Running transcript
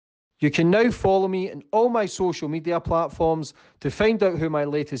You can now follow me on all my social media platforms to find out who my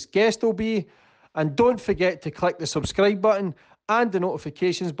latest guest will be. And don't forget to click the subscribe button and the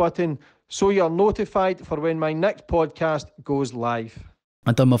notifications button so you're notified for when my next podcast goes live.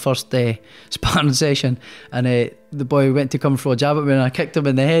 I done my first sparring session, and the boy went to come for a jab at me, and I kicked him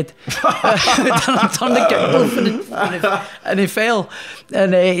in the head. Turned the kick off, and he fell.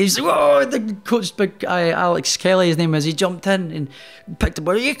 And he's like, "Whoa!" The coach, big guy, Alex Kelly, his name is. He jumped in and picked the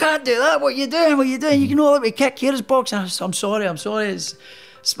boy. "You can't do that. What are you doing? What are you doing? You can only let me kick. Here is boxing." I'm sorry. It's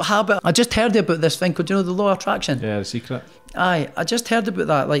a habit. I just heard about this thing called, you know, the law of attraction. Yeah, The Secret. Aye, I just heard about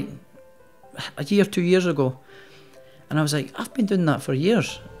that like a year, 2 years ago. And I was like, I've been doing that for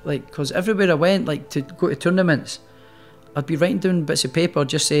years. Like, because everywhere I went, like, to go to tournaments, I'd be writing down bits of paper,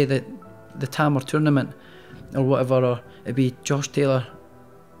 just say that the Tamer tournament or whatever, or it'd be Josh Taylor,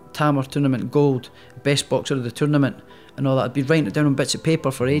 Tamer tournament gold, best boxer of the tournament, and all that. I'd be writing it down on bits of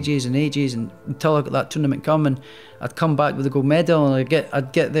paper for ages and ages, and until I got that tournament come, and I'd come back with a gold medal, and I'd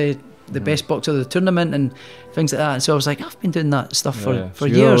get the best boxer of the tournament and things like that. And so I was like, I've been doing that stuff for so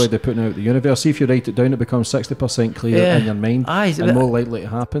years. You're already putting out the universe. See, if you write it down, it becomes 60% clear in your mind. Aye, and more likely to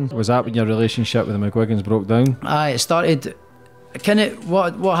happen. Was that when your relationship with the McGuigans broke down? Aye, it started.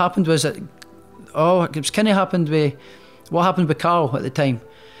 What happened was it was kind of happened with what happened with Carl at the time.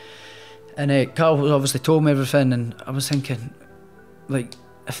 And Carl obviously told me everything, and I was thinking, like,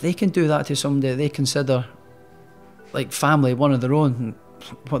 if they can do that to somebody they consider like family, one of their own,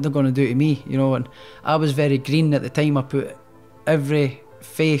 what they're going to do to me, you know. And I was very green at the time. I put every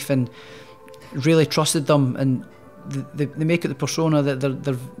faith and really trusted them, and they make it the persona that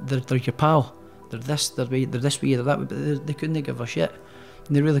they're your pal. They're this way, they're that way, but they couldn't give a shit.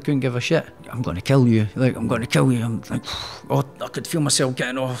 And they really couldn't give a shit. I'm going to kill you. Like, I'm going to kill you. I'm like, oh, I could feel myself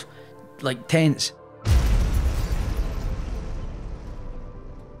getting off, like, tense.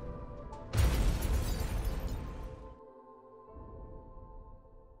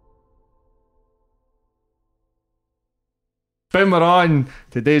 Boom, we're on.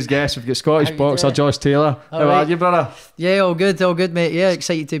 Today's guest, we've got Scottish boxer Josh Taylor. How are you, brother? Yeah, all good, mate. Yeah,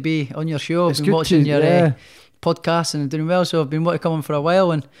 excited to be on your show. I've been watching your podcast and doing well, so I've been wanting to come on for a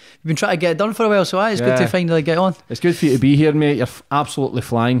while, and we've been trying to get it done for a while, so it's good to finally get on. It's good for you to be here, mate. You're absolutely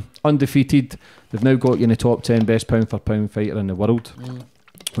flying. Undefeated. They've now got you in the top 10 best pound for pound fighter in the world,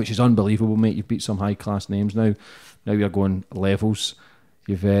 which is unbelievable, mate. You've beat some high class names now. Now you're going levels.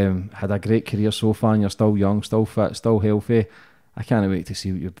 You've had a great career so far, and you're still young, still fit, still healthy. I can't wait to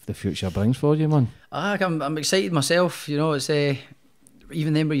see what the future brings for you, man. I'm excited myself. You know, it's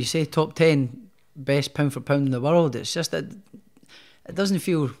even then where you say top 10 best pound for pound in the world, it's just that it doesn't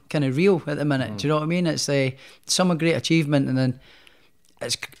feel kind of real at the minute. Do you know what I mean? It's some great achievement, and then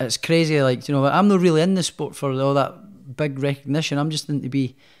it's crazy. Like, you know, I'm not really in the sport for all that big recognition. I'm just in to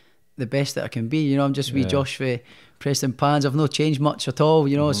be the best that I can be. You know, I'm just wee Josh for Preston Pans. I've not changed much at all.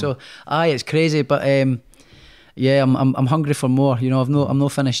 You know, so it's crazy, but I'm hungry for more. You know, I'm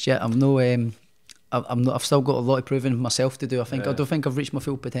not finished yet. I've still got a lot of proving myself to do. I don't think I've reached my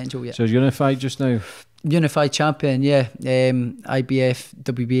full potential yet. So you're unified just now? Unified champion, yeah. IBF,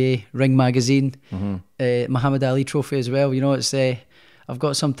 WBA, Ring Magazine, Muhammad Ali Trophy as well. You know, it's I've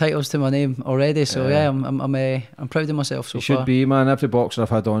got some titles to my name already. So I'm proud of myself so far. You should be, man. Every boxer I've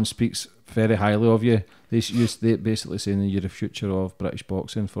had on speaks very highly of you. They basically saying that you're the future of British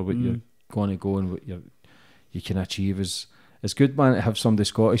boxing, for what you're going to go and what you can achieve. It's good, man, to have somebody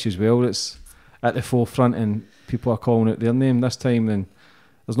Scottish as well that's at the forefront, and people are calling out their name this time. And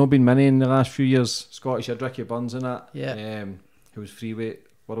there's not been many in the last few years. Scottish had Ricky Burns in that, who was freeweight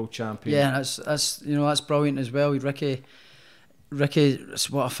world champion. Yeah, that's brilliant as well. Ricky,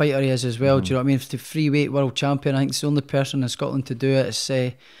 what a fighter he is as well. Do you know what I mean? The freeweight world champion, I think it's the only person in Scotland to do it.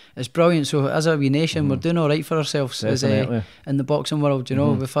 It's brilliant. So as a wee nation, we're doing all right for ourselves in the boxing world. You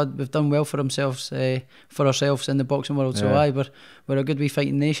know, we've done well for ourselves in the boxing world. So we're a good wee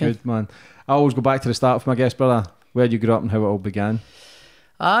fighting nation. Good, man. I always go back to the start for my guest, brother. Where you grew up and how it all began.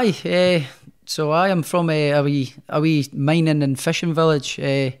 So I am from a wee mining and fishing village,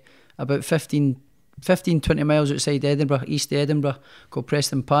 about 15, 20 miles outside Edinburgh, east of Edinburgh, called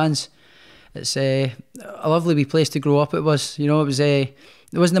Preston Pans. It's a lovely wee place to grow up. It was, you know, there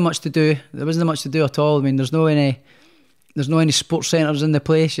wasn't much to do. There wasn't much to do at all. I mean, there's no any sports centres in the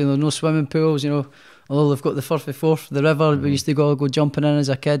place. You know, no swimming pools. You know, although they've got the Firth of Forth, the river. We used to go jumping in as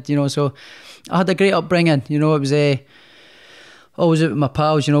a kid. You know, so I had a great upbringing. You know, it was always out with my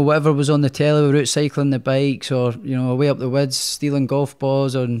pals, you know, whatever was on the telly, we were out cycling the bikes, or, you know, away up the woods, stealing golf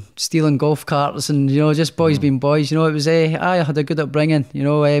balls or stealing golf carts, and, you know, just boys being boys. You know, it was, I had a good upbringing, you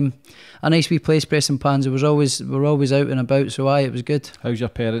know, a nice wee place, Preston Pans. We were always out and about, so it was good. How's your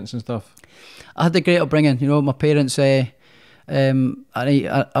parents and stuff? I had a great upbringing, you know, my parents, I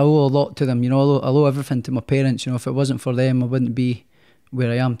owe a lot to them, you know, I owe everything to my parents. You know, if it wasn't for them, I wouldn't be where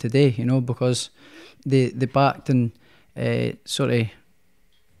I am today, you know, because they backed and they sort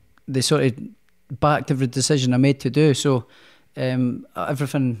of backed every decision I made to do. So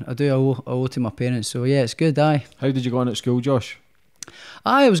everything I do, I owe to my parents. So yeah, it's good. How did you go on at school, Josh?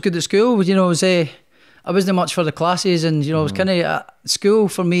 I was good at school. You know, I wasn't much for the classes, and, you know, it was kind of school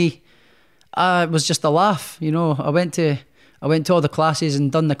for me. It was just a laugh. You know, I went to all the classes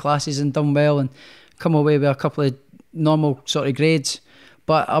and done the classes and done well and come away with a couple of normal sort of grades.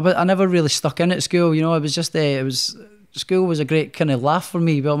 But I never really stuck in at school. You know, it was just school was a great kind of laugh for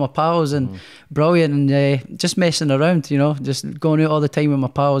me with all my pals, and brilliant, and just messing around, you know, just going out all the time with my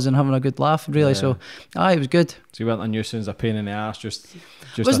pals and having a good laugh, really. So it was good. So you weren't a nuisance, a pain in the arse, just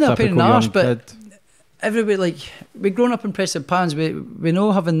wasn't a pain in the arse, but kid. Everybody, like, we grown up in Preston Pans, we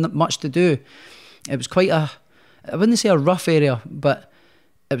know having much to do. It was quite I wouldn't say a rough area, but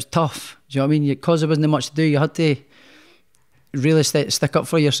it was tough. Do you know what I mean? Because there wasn't much to do, you had to really stick up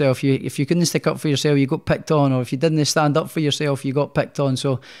for yourself. If you couldn't stick up for yourself, you got picked on, or if you didn't stand up for yourself, you got picked on.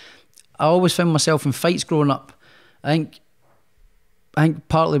 So I always found myself in fights growing up. I think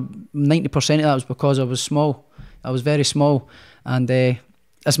partly 90% of that was because I was small. I was very small, and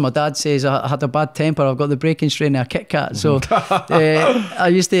as my dad says, I had a bad temper. I've got the breaking strain of a Kit Kat. So I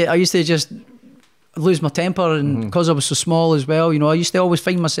used to just lose my temper, and because I was so small as well, you know, I used to always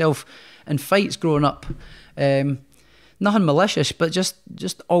find myself in fights growing up. Nothing malicious, but just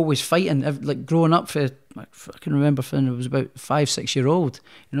always fighting. Like, growing up, I can remember when I was about 5-6 year old,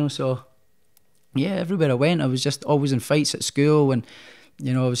 you know. So yeah, everywhere I went, I was just always in fights at school, and,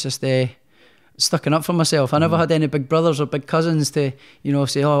 you know, I was just sticking up for myself. I never had any big brothers or big cousins to, you know,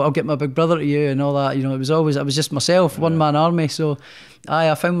 say, oh, I'll get my big brother to you and all that. You know, I was just myself, one man army. So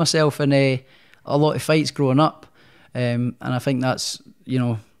I found myself in a lot of fights growing up, and I think that's, you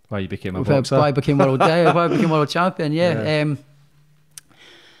know, why you became a boxer. Why I became world champion. Yeah.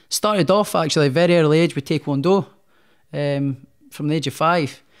 Started off actually very early age with Taekwondo, from the age of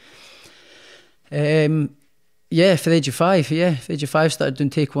 5. For the age of 5. For the age of 5, started doing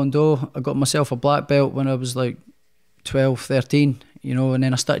Taekwondo. I got myself a black belt when I was like 12, 13. You know, and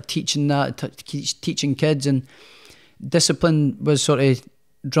then I started teaching teaching kids, and discipline was sort of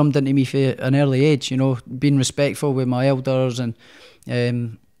drummed into me for an early age. You know, being respectful with my elders, and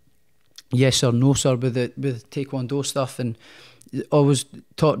yes sir, no sir with Taekwondo stuff, and always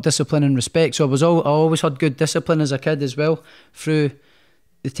taught discipline and respect. So I always had good discipline as a kid as well, through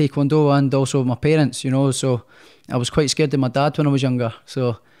the Taekwondo, and also my parents, you know. So I was quite scared of my dad when I was younger.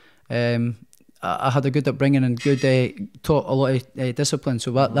 So I had a good upbringing and taught a lot of discipline.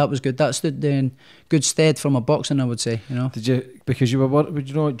 So that was good. That stood in good stead for my boxing, I would say, you know. Did you, because you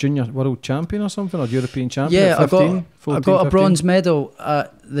were, junior world champion or something, or European champion? Yeah, at 15, 14, I got a 15? bronze medal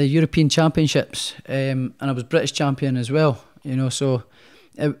at the European Championships, and I was British champion as well, you know. So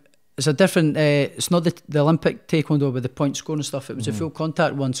it's a different, it's not the Olympic Taekwondo with the point scoring stuff. It was a full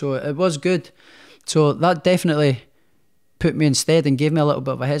contact one, so it was good. So that definitely put me instead and gave me a little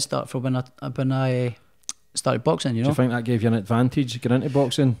bit of a head start for when I started boxing, you know. Do you think that gave you an advantage getting into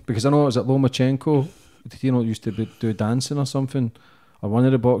boxing? Because I know it was at Lomachenko, you know, used to do dancing or something, or one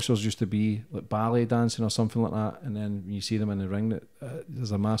of the boxers used to be like ballet dancing or something like that, and then when you see them in the ring,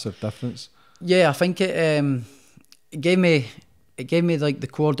 there's a massive difference. Yeah, I think it gave me like the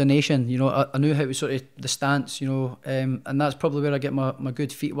coordination, you know. I knew how to sort of the stance, you know, and that's probably where I get my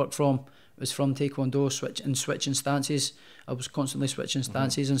good feet work from. It was from Taekwondo, switching stances. I was constantly switching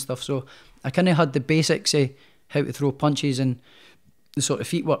stances and stuff, so I kind of had the basics of how to throw punches and the sort of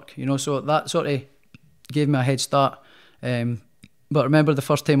feet work, you know. So that sort of gave me a head start. But I remember the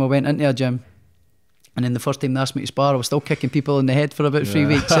first time I went into a gym, and then the first time they asked me to spar, I was still kicking people in the head for about 3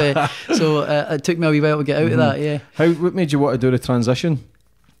 weeks. So it took me a wee while to get out of that. Yeah. What made you want to do the transition?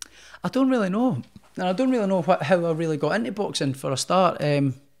 I don't really know, and I don't really know how I really got into boxing for a start.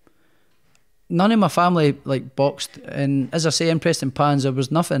 None of my family like boxed, and as I say, in Preston Pans there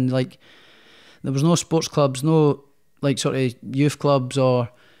was nothing, like there was no sports clubs, no like sort of youth clubs, or,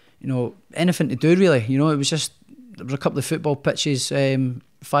 you know, anything to do really. You know, it was just, there was a couple of football pitches,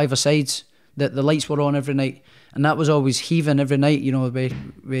 5-a-sides, that the lights were on every night, and that was always heaving every night, you know,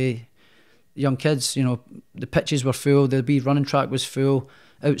 with young kids. You know, the pitches were full, the wee running track was full,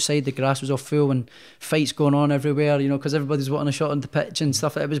 outside, the grass was all full and fights going on everywhere, you know, because everybody's wanting a shot on the pitch and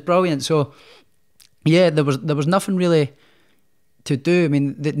stuff. It was brilliant. So yeah, there was nothing really to do. I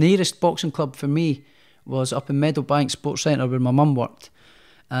mean, the nearest boxing club for me was up in Meadowbank Sports Centre where my mum worked,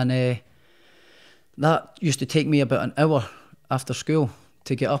 and that used to take me about an hour after school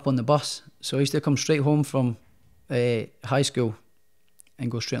to get up on the bus. So I used to come straight home from high school and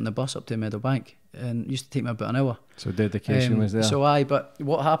go straight on the bus up to Meadowbank, and it used to take me about an hour. So dedication was there. So but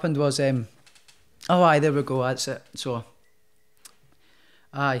what happened was, there we go, that's it. So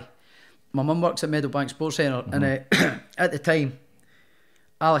my mum works at Meadowbank Sports Centre, and at the time,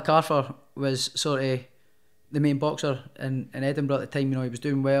 Alec Arthur was sort of the main boxer in Edinburgh at the time. You know, he was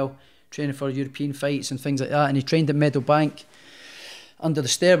doing well, training for European fights and things like that, and he trained at Meadowbank under the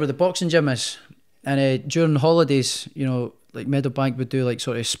stair where the boxing gym is. And during holidays, you know, like Meadowbank would do like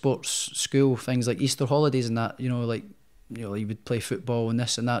sort of sports school things like Easter holidays and that, you know, like, you know, he would play football and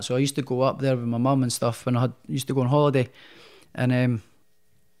this and that. So I used to go up there with my mum and stuff when used to go on holiday, and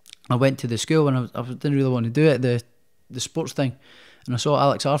I went to the school, and I didn't really want to do it, the sports thing, and I saw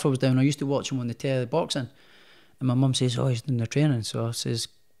Alex Arthur was down. I used to watch him on the telly boxing, and my mum says, oh, he's doing the training. So I says,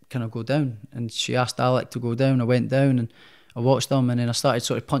 can I go down? And she asked Alec to go down. I went down and I watched them, and then I started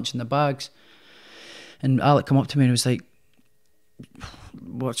sort of punching the bags, and Alec come up to me and was like,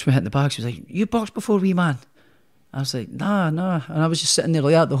 watch me hit the bags. He was like, you boxed before, wee man? I was like, nah, and I was just sitting there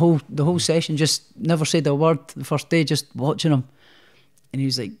like that the whole session, just never said a word the first day, just watching him. And he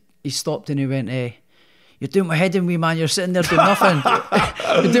was like, he stopped and he went, you're doing my head in, wee man, you're sitting there doing nothing.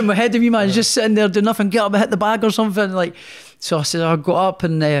 You're doing my head in, wee man, you're just sitting there doing nothing, get up and hit the bag or something. Like, so I said, I got up,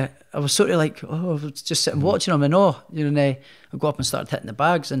 and I was sort of like, I was just sitting watching him, and I got up and started hitting the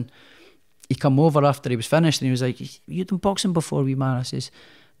bags, and he come over after he was finished, and he was like, you done boxing before, wee man? I says,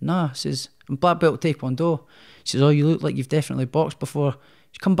 nah. I says, I'm black belt Taekwondo. He says, oh, you look like you've definitely boxed before.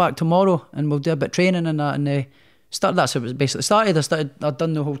 You come back tomorrow and we'll do a bit of training and that. And started, that's how it basically started. I'd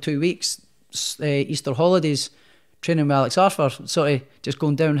done the whole 2 weeks, Easter holidays, training with Alex Arthur, sort of just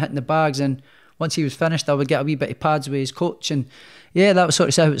going down, hitting the bags, and once he was finished, I would get a wee bit of pads with his coach, and yeah, that was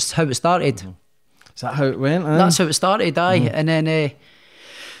sort of how it started. Is that how it went? That's how it started, and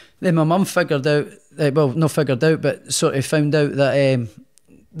then my mum figured out, not figured out, but sort of found out that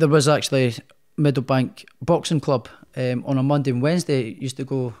there was actually Meadowbank Boxing Club on a Monday and Wednesday. Used to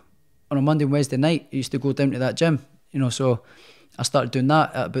go on a Monday and Wednesday night. Used to go down to that gym, you know. So I started doing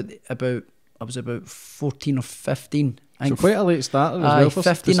that at I was about 14 or 15. So quite a late start as well.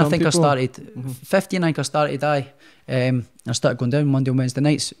 15, I think I started. 15, I think I started. I started going down Monday and Wednesday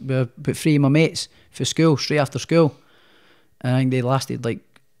nights with about 3 of my mates for school, straight after school. And I think they lasted like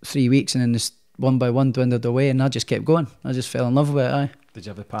 3 weeks, and then just one by one dwindled away, and I just kept going. I just fell in love with it. Did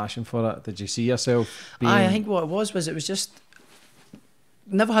you have the passion for it? Did you see yourself being... I think what it was it was just,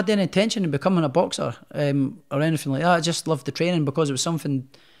 never had any intention of becoming a boxer or anything like that. I just loved the training because it was something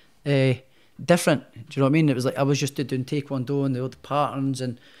different. Do you know what I mean? It was like I was just doing Taekwondo and the old patterns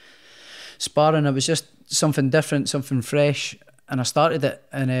and sparring. It was just something different, something fresh, and I started it,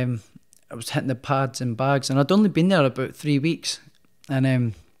 and I was hitting the pads and bags, and I'd only been there about 3 weeks,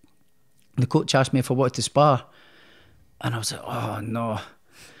 and the coach asked me if I wanted to spar, and I was like, oh no,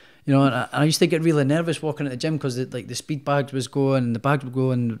 you know. And I used to get really nervous walking at the gym because the speed bags was going and the bags would go,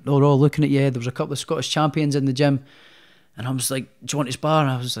 and they were all looking at you. There was a couple of Scottish champions in the gym, and I was like, do you want to spar?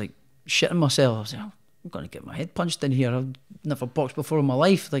 And I was like shitting myself. I was like, I'm going to get my head punched in here. I've never boxed before in my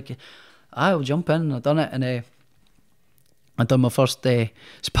life. Like, I'll jump in. And I done it, and I done my first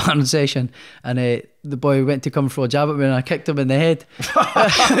sparring session, and the boy went to come for a jab at me, and I kicked him in the head.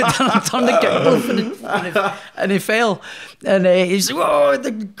 I turned and kicked both, and he fell. And he's like, whoa,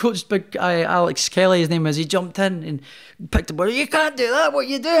 the coach, big Alex Kelly, his name is, he jumped in and picked the boy. You can't do that. What are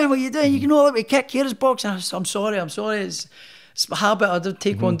you doing? You can only let me kick. Here is boxing. I said, I'm sorry. It's a habit. I did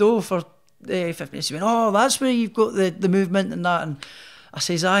Taekwondo for 15 minutes. He went, oh, that's where you've got the movement and that. And I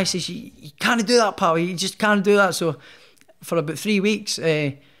says, aye. He says, you can't do that, pal. You just can't do that. So for about 3 weeks,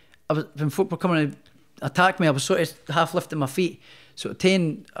 when folk were coming to attack me, I was sort of half lifting my feet, sort of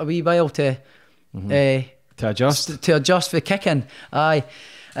taking a wee while to adjust for kicking. Aye,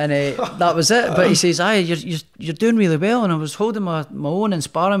 and that was it. But he says, aye, you're doing really well. And I was holding my own and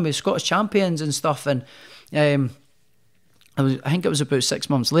sparring with Scottish champions and stuff. And I think it was about 6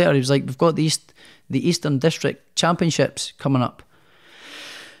 months later, he was like, we've got the Eastern District Championships coming up.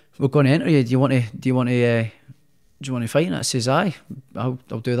 We're going to enter you. Do you want to fight? And I says, aye, I'll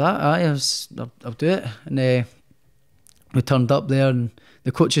do that. Aye, I'll do it. And we turned up there, and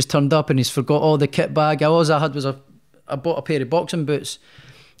the coaches turned up, and he's forgot all the kit bag. All I had was I bought a pair of boxing boots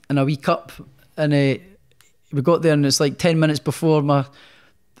and a wee cup, and we got there, and it's like 10 minutes before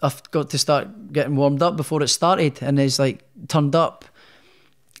I've got to start getting warmed up before it started, and he's like turned up,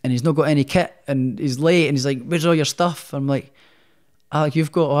 and he's not got any kit, and he's late, and he's like, "Where's all your stuff?" I'm like, "Alec,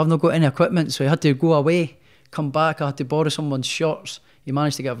 I've not got any equipment," so he had to go away, come back. I had to borrow someone's shorts. He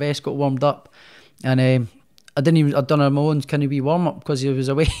managed to get a vest, got warmed up, and I'd done it on my own kind of wee warm up because he was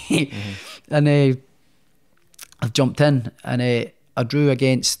away, and I've jumped in, and I drew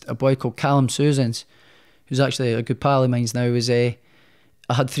against a boy called Callum Susans, who's actually a good pal of mine's now. I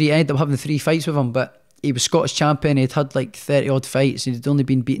ended up having 3 fights with him, but he was Scottish champion. He'd had like 30 odd fights. He'd only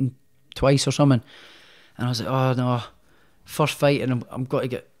been beaten twice or something, and I was like, oh no, first fight, and I'm got to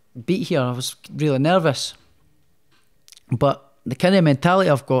get beat here. I was really nervous, but the kind of mentality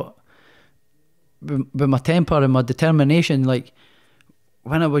I've got with my temper and my determination, like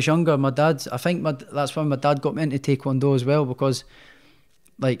when I was younger, I think that's when my dad got me into Taekwondo as well, because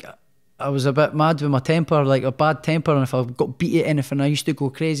like I was a bit mad with my temper, like a bad temper, and if I got beat at anything, I used to go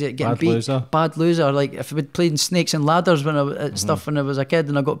crazy at getting beat. Bad loser. Like if I had played snakes and ladders stuff when I was a kid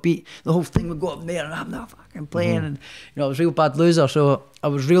and I got beat, the whole thing would go up there and I'm not fucking playing, and I was a real bad loser. So I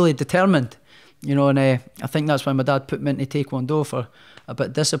was really determined, and I think that's why my dad put me into Taekwondo, for a bit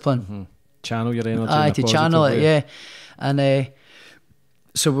of discipline. Channel your energy. To channel it, yeah. And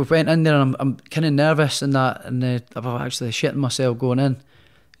so we went in there, and I'm kind of nervous and that, and I'm actually shitting myself going in,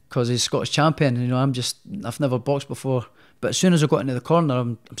 because he's Scottish champion. I've never boxed before, but as soon as I got into the corner,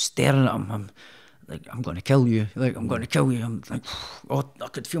 I'm staring at him. I'm like, I'm going to kill you. Like, I'm going to kill you. I'm like, oh, I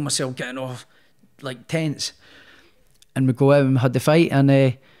could feel myself getting off, like tense. And we go out and we had the fight, and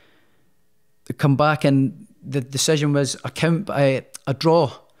we come back, and the decision was a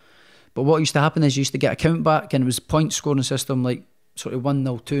draw. But what used to happen is you used to get a count back, and it was a point scoring system, like sort of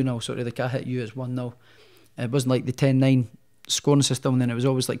 1-0, 2-0, sort of like I hit you, it's 1-0. It wasn't like the 10-9 scoring system, and then it was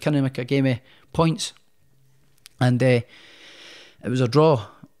always like kind of like a game of points, and it was a draw,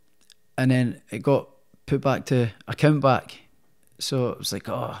 and then it got put back to a count back, so it was like,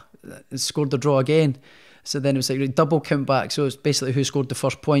 oh, it scored the draw again, so then it was like double count back, so it's basically who scored the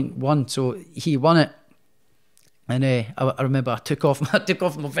first point won, so he won it. And I remember I took off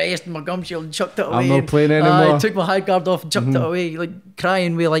my vest and my gum shield and chucked it away. I'm not playing anymore. I took my high guard off and chucked it away, like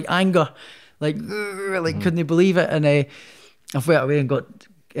crying with like anger, like couldn't believe it. And I went away and got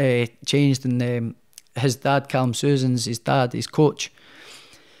changed. And his dad, Callum Susans, his coach,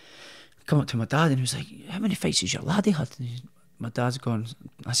 come up to my dad and he was like, "How many fights has your laddie had?" And my dad's gone,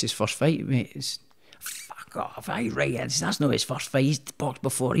 "That's his first fight, mate." Fuck off, right? That's not his first fight. He's boxed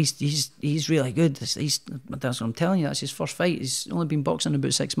before. He's really good. My dad's gone, "I'm telling you, that's his first fight. He's only been boxing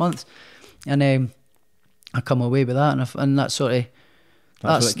about 6 months." And I come away with that, and that sort of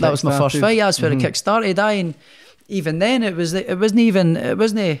that was my first fight. That's where it kick started. And even then, it wasn't.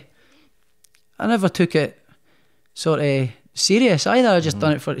 I never took it sort of serious either. I just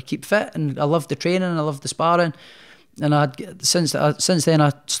done it to keep fit, and I loved the training, I loved the sparring. And since then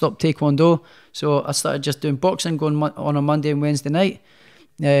I stopped Taekwondo, so I started just doing boxing, going on a Monday and Wednesday night,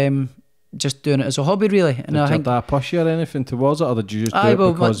 just doing it as a hobby really. And I think that push you or anything towards it, or did you just do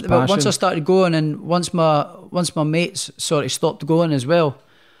it because passion? Once I started going, and once my mates sort of stopped going as well,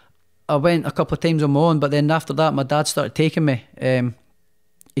 I went a couple of times on my own. But then after that, my dad started taking me.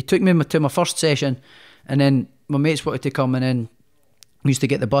 He took me to my first session, and then my mates wanted to come, and then we used to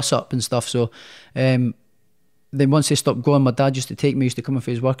get the bus up and stuff. So then once they stopped going, my dad used to take me, used to come in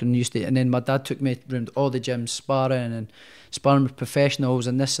for his work, and then my dad took me around all the gyms, sparring with professionals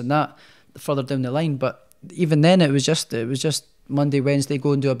and this and that further down the line. But even then, it was just Monday, Wednesday,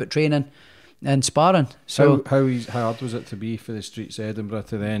 go and do a bit of training and sparring. So how hard was it to be for the streets of Edinburgh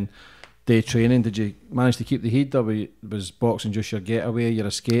to then day training? Did you manage to keep the heat up? Was boxing just your getaway, your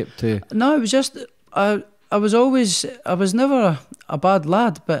escape to? No, it was just I was never a bad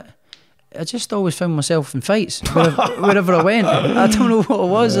lad, but I just always found myself in fights wherever I went. I don't know what it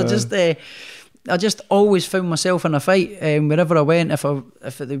was. Yeah. I just always found myself in a fight wherever I went. If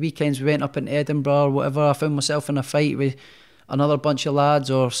at the weekends we went up in Edinburgh or whatever, I found myself in a fight with another bunch of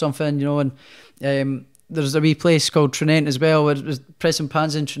lads or something, And there's a wee place called Trinent as well, where it was Press and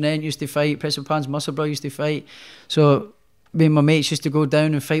Pans in Trinent used to fight, Press and Pans Musselburgh used to fight. So me and my mates used to go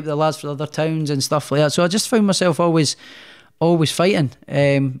down and fight with the lads for other towns and stuff like that. So I just found myself always fighting,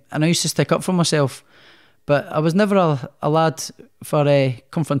 and I used to stick up for myself, but I was never a lad for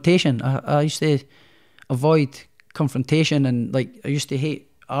confrontation. I used to avoid confrontation, and like I used to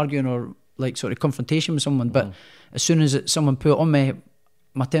hate arguing or like sort of confrontation with someone. But as soon as someone put it on me,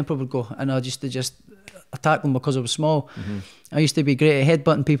 my temper would go, and I used to just tackle them because I was small. I used to be great at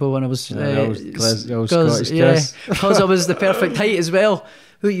headbutting people when I was Scottish because I was the perfect height as well.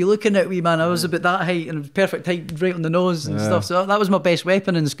 Who are you looking at, wee man? I was about that height and perfect height right on the nose and stuff. So that was my best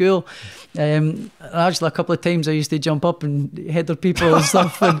weapon in school. Actually, a couple of times I used to jump up and header people and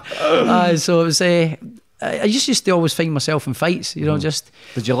stuff. And so it was. I just used to always find myself in fights. You know, just.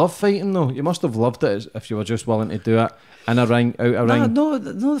 Did you love fighting though? You must have loved it if you were just willing to do it in a ring, out a ring. No,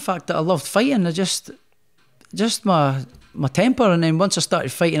 the fact that I loved fighting. I just my temper, and then once I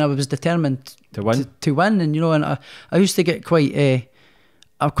started fighting, I was determined to win. To win, and you know, and I used to get quite.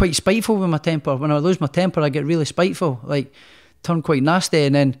 I'm quite spiteful with my temper. When I lose my temper, I get really spiteful, like turn quite nasty,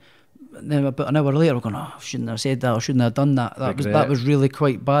 and then about an hour later, I'm going, oh, I shouldn't have said that, I shouldn't have done that. That was really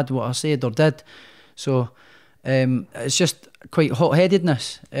quite bad what I said or did. So it's just quite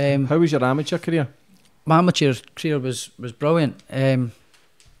hot-headedness. How was your amateur career? My amateur career was brilliant.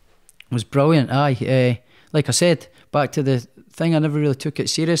 Was brilliant. Aye, like I said, back to the thing, I never really took it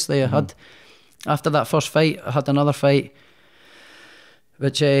seriously. I had, after that first fight, I had another fight,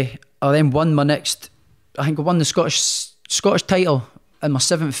 which I then won my next. I think I won the Scottish title in my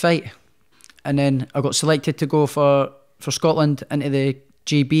 7th fight, and then I got selected to go for Scotland into the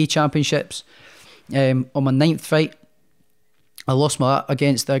GB Championships. On my 9th fight, I lost my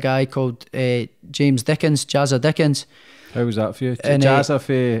against a guy called James Dickens, Jazza Dickens. How was that for you? And, Jazza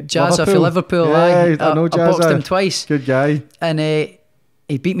for Liverpool. Yeah, I know Jazza. I boxed him twice. Good guy. And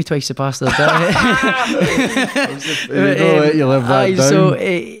he beat me twice, the bastard. You live that down. So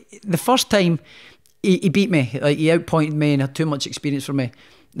the first time he beat me, like he outpointed me and had too much experience for me.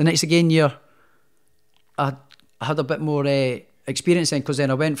 The next year, I had a bit more experience then, because then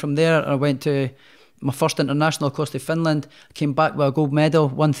I went from there and I went to my first international across to Finland. I came back with a gold medal,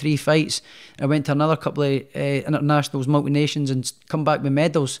 won 3 fights. I went to another couple of internationals, multi-nations, and come back with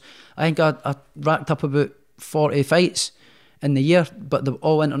medals. I think I racked up about 40 fights in the year, but the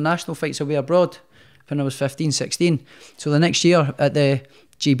all international fights away abroad when I was 15, 16. So the next year at the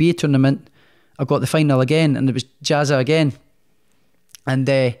GB tournament, I got the final again, and it was Jazza again. And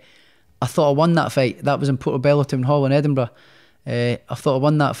I thought I won that fight. That was in Portobello Town Hall in Edinburgh. I thought I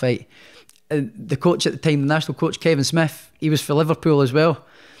won that fight. The coach at the time, the national coach, Kevin Smith, he was for Liverpool as well.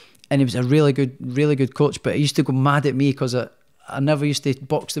 And he was a really good coach, but he used to go mad at me because I never used to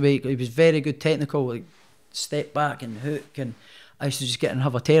box the way he was. Very good technical, like step back and hook, and I used to just get and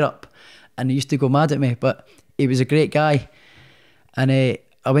have a tear up, and he used to go mad at me. But he was a great guy, and I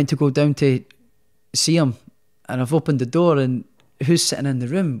went to go down to see him, and I've opened the door, and who's sitting in the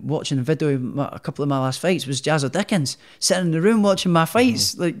room watching a video of a couple of my last fights was Jazza Dickens, sitting in the room watching my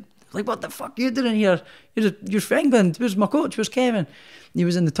fights. Like what the fuck are you doing here? You're from England. Where's my coach? Where's Kevin? He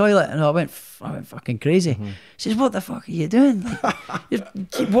was in the toilet, and I went fucking crazy. He says, what the fuck are you doing? Like, you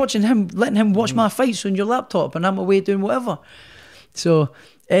keep watching him, letting him watch my fights on your laptop, and I'm away doing whatever. So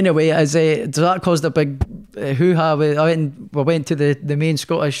anyway, so that caused a big hoo-ha. I went to the main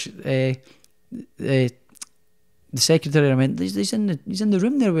Scottish the secretary. I went, he's in the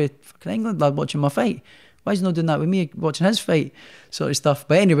room there with fucking England lad watching my fight. Why is he not doing that with me, watching his fight, sort of stuff.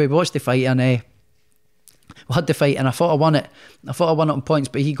 But anyway, we watched the fight, and we had the fight, and I thought I won it. I thought I won it on points,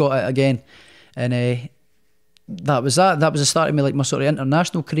 but he got it again, and that was that. That was the start of me, like my sort of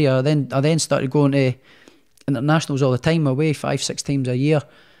international career. I then started going to internationals all the time, away 5-6 times a year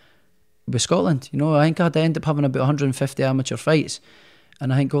with Scotland. You know, I think I'd end up having about 150 amateur fights,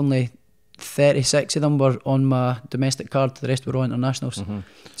 and I think only 36 of them were on my domestic card. The rest were all internationals.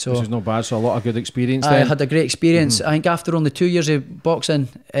 So, which is not bad. So a lot of good experience then. I had a great experience. I think after only 2 years of boxing,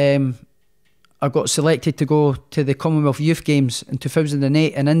 I got selected to go to the Commonwealth Youth Games in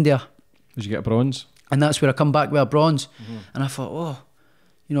 2008 in India. Did you get a bronze? And that's where I come back with a bronze. And I thought, oh,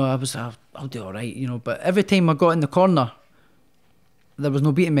 you know, I'll do all right, you know. But every time I got in the corner, there was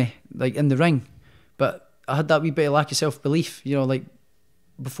no beating me, like in the ring. But I had that wee bit of lack of self-belief, you know, like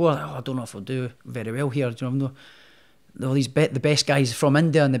before, I don't know if I'll do very well here. Do you know, all these the best guys from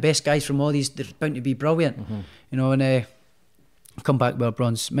India and the best guys from all these, they're bound to be brilliant, you know. And I come back with a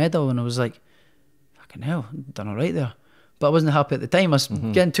bronze medal, and I was like, fucking hell, done all right there. But I wasn't happy at the time. I was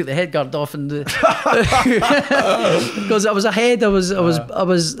getting took the head guard off, and because I was ahead, I was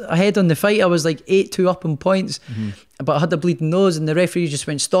ahead on the fight. I was like 8-2 up on points, but I had a bleeding nose, and the referee just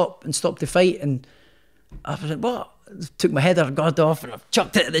went stop and stopped the fight, and I was like, what? Took my header guard off, and I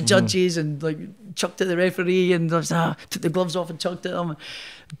chucked it at the judges, and like chucked it at the referee, and I was, took the gloves off and chucked it at them,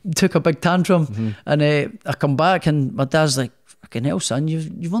 and took a big tantrum. And I come back, and my dad's like, fucking hell, son,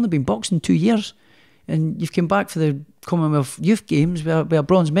 you've only been boxing 2 years, and you've come back for the Commonwealth Youth Games with a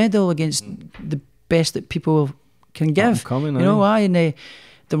bronze medal against the best that people can give. Coming, you know, and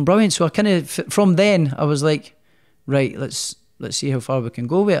done brilliant. So I kind of, from then, I was like, right, let's see how far we can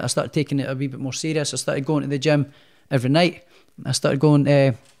go with it. I started taking it a wee bit more serious. I started going to the gym every night. I started going,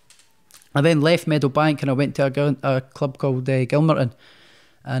 I then left Meadowbank and I went to a club called Gilmerton,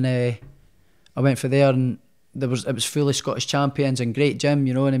 and I went for there, and it was fully Scottish champions and great gym,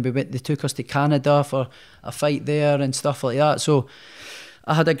 you know, and then they took us to Canada for a fight there and stuff like that. So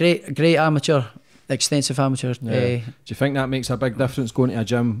I had a great amateur, extensive amateur. Do you think that makes a big difference going to a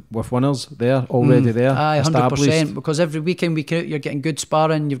gym with winners there, already there? Aye, 100%, because every weekend we can, you're getting good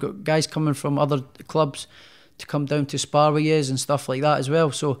sparring. You've got guys coming from other clubs to come down to spar with you and stuff like that as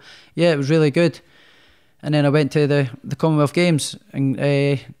well. So yeah, it was really good. And then I went to the Commonwealth Games in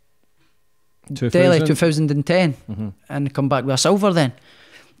Delhi 2010, and come back with a silver then.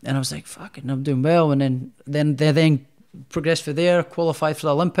 And I was like, fucking, I'm doing well. And then they progressed for there, qualified for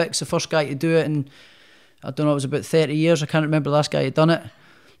the Olympics, the first guy to do it in, I don't know, it was about 30 years. I can't remember the last guy who'd done it.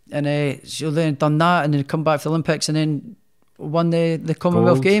 And so then done that, and then come back for the Olympics, and then won the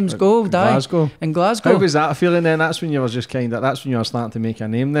Commonwealth Games gold in Glasgow. How was that feeling then? That's when you were just that's when you were starting to make a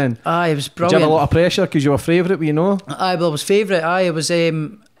name then. Aye, it was brilliant. Did you have a lot of pressure because you were favourite, you know? Aye, well, I was favourite. Aye,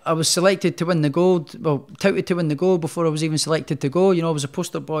 I was selected to win the gold, well, touted to win the gold before I was even selected to go. You know, I was a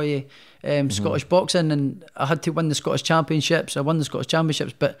poster boy Scottish boxing, and I had to win the Scottish Championships. I won the Scottish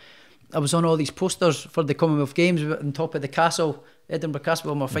Championships, but I was on all these posters for the Commonwealth Games on top of the castle, Edinburgh Castle,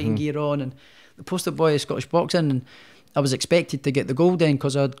 with my fighting gear on, and the poster boy of Scottish boxing. And I was expected to get the gold then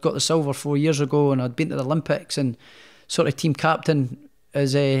because I'd got the silver 4 years ago, and I'd been to the Olympics and sort of team captain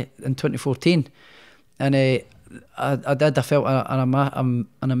as in 2014. And I felt an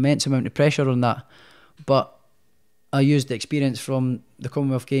immense amount of pressure on that, but I used the experience from the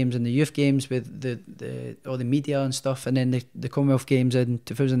Commonwealth Games and the Youth Games with all the media and stuff, and then the Commonwealth Games in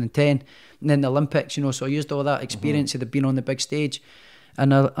 2010, and then the Olympics, you know. So I used all that experience of being on the big stage,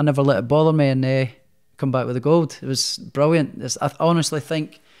 and I never let it bother me, and come back with the gold. It was brilliant. I honestly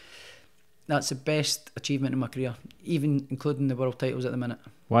think that's the best achievement in my career, even including the world titles at the minute.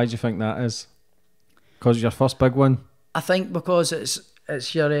 Why do you think that is? Because your first big one? I think because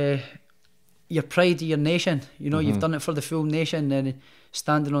it's your pride of your nation. You know, you've done it for the full nation, and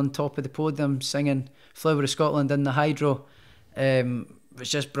standing on top of the podium singing Flower of Scotland in the Hydro, was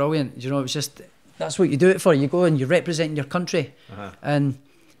just brilliant. You know, it was just, that's what you do it for. You go and you're representing your country. And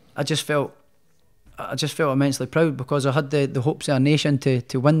I just felt immensely proud because I had the hopes of a nation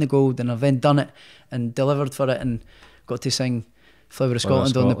to win the gold, and I've then done it and delivered for it and got to sing Flower of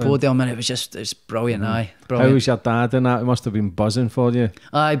Scotland on the podium, and it's brilliant. Aye, brilliant. How was your dad in that? It must have been buzzing for you.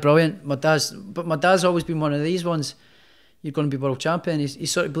 Aye, brilliant. My dad's always been one of these ones. You're going to be world champion. He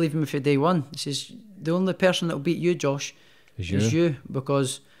sort of believed in me from day one. He says, the only person that will beat you, Josh, is you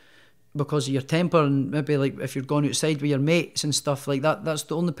because of your temper, and maybe like if you're going outside with your mates and stuff like that, that's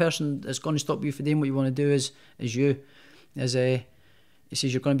the only person that's going to stop you from doing what you want to do is you. He says,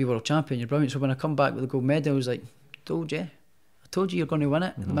 you're going to be world champion, you're brilliant. So when I come back with the gold medal, I was like, told you you're going to win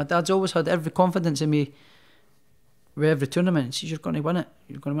it. My dad's always had every confidence in me with every tournament. He says, you're going to win it.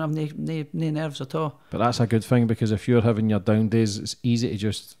 You're going to have no nerves at all. But that's a good thing, because if you're having your down days, it's easy to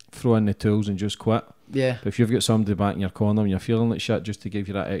just throw in the tools and just quit. Yeah. But if you've got somebody back in your corner and you're feeling like shit, just to give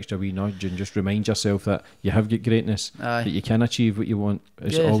you that extra wee nudge and just remind yourself that you have got greatness, that you can achieve what you want.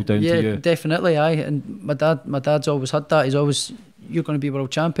 It's all down to you. Yeah, definitely. Aye. And my dad's always had that. He's always, you're going to be world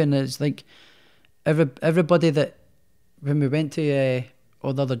champion. It's like everybody that, when we went to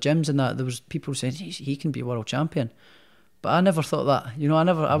all the other gyms and that, there was people saying he can be world champion, but I never thought that. You know,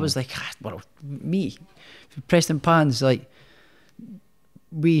 I was like, me, Preston Pans, like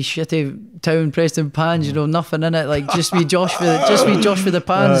wee shitty town Preston Pans, you know, nothing in it, like just me Josh for the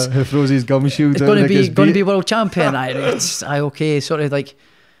Pans. Who throws his gum shoe down? It's going to be world champion. Okay, sort of like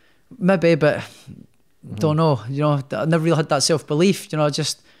maybe, but don't know. You know, I never really had that self belief. You know,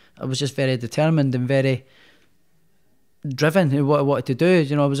 I was just very determined and very driven in what I wanted to do.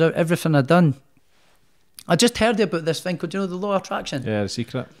 You know, it was everything I'd done. I just heard about this thing called, you know, the law of attraction. Yeah, The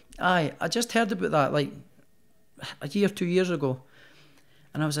Secret. Aye, I just heard about that like a year, 2 years ago,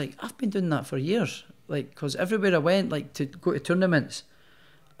 and I was like, I've been doing that for years. Like, because everywhere I went, like to go to tournaments,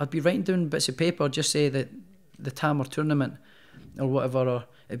 I'd be writing down bits of paper, just say that the Tamworth tournament or whatever, or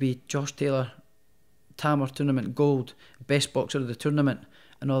it'd be Josh Taylor, Tamworth tournament gold, best boxer of the tournament.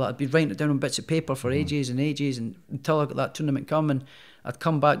 And all that. I'd be writing it down on bits of paper for ages and ages, and until I got that tournament come, and I'd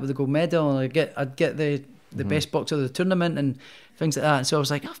come back with a gold medal, and I'd get the best boxer of the tournament and things like that. And so I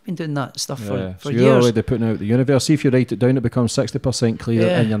was like, I've been doing that stuff for years. So you're already putting out the universe. See, if you write it down, it becomes 60% clear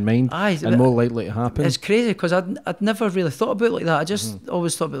in your mind. And more likely to happen. It's crazy because I'd never really thought about it like that. I just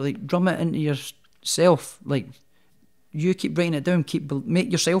always thought about like drum it into yourself, like you keep writing it down,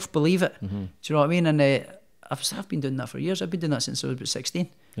 make yourself believe it. Do you know what I mean? And I've been doing that for years. I've been doing that since I was about 16.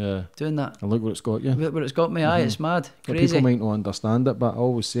 Yeah. Doing that. And look where it's got you. Look where it's got me, aye, it's mad. Crazy. People might not understand it, but I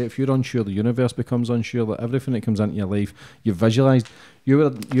always say, if you're unsure, the universe becomes unsure. That everything that comes into your life, you've visualised. Your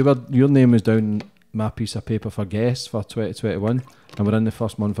name was down my piece of paper for guests for 2021, and we're in the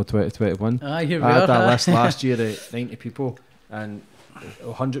first month for 2021. Aye, here we I had are. that list last year of 90 people, and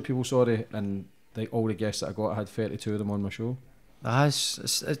 100 people, sorry, and all the guests that I got, I had 32 of them on my show.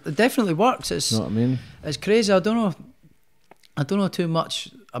 It definitely works. You know what I mean? It's crazy. I don't know too much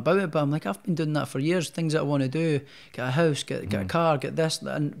about it, but I'm like, I've been doing that for years. Things that I want to do, get a house, get a car, get this,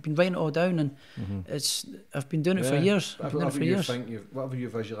 and been writing it all down. And I've been doing it for years. Whatever you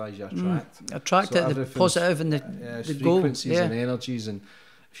visualise, you attract. Attract it, the positive and the frequencies and energies. And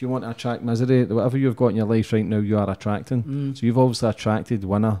if you want to attract misery, whatever you've got in your life right now, you are attracting. So you've obviously attracted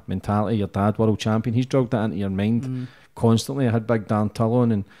winner mentality. Your dad, world champion, he's drugged that into your mind constantly. I had Big Dan Tull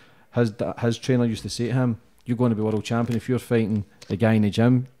on, and his trainer used to say to him, you're going to be world champion. If you're fighting the guy in the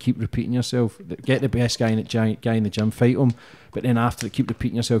gym, keep repeating yourself. Get the best guy in the gym, fight him. But then after it, keep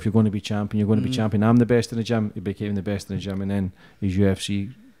repeating yourself. You're going to be champion. You're going to be champion. I'm the best in the gym. He became the best in the gym, and then his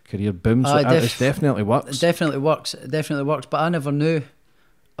UFC career boomed. So it definitely works. It definitely works. It definitely works. But I never knew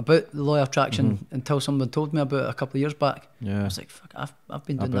about the law of attraction until someone told me about it a couple of years back. Yeah, I was like, "Fuck, I've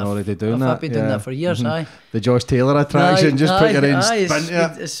been doing that. Already doing that. I've been doing that for years." Aye, the Josh Taylor attraction. Put your own spin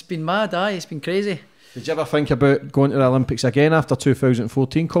to it. It's been mad. Aye, it's been crazy. Did you ever think about going to the Olympics again after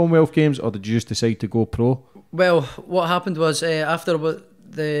 2014 Commonwealth Games, or did you just decide to go pro? Well, what happened was after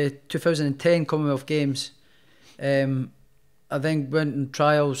the 2010 Commonwealth Games, I then went in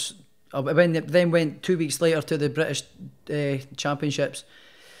trials. I then went 2 weeks later to the British Championships.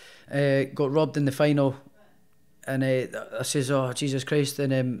 Got robbed in the final, and I says, "Oh, Jesus Christ!"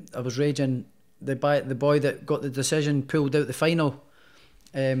 And I was raging. The boy that got the decision pulled out the final.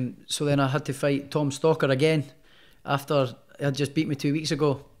 So then I had to fight Tom Stalker again after he had just beat me 2 weeks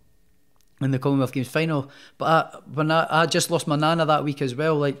ago in the Commonwealth Games final. But I just lost my nana that week as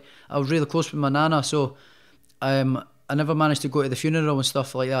well. Like, I was really close with my nana, so I never managed to go to the funeral and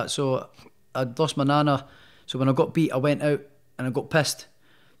stuff like that. So I'd lost my nana. So when I got beat, I went out and I got pissed.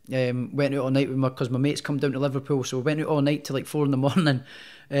 Went out all night because my mates come down to Liverpool. So I went out all night till like 4 in the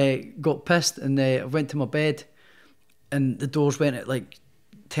got pissed, and I went to my bed, and the doors went at like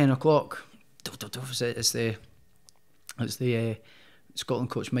 10 o'clock. It's the Scotland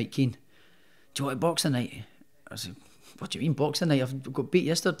coach Mike Keane. Do you want to box tonight? I said, what do you mean box tonight? I've got beat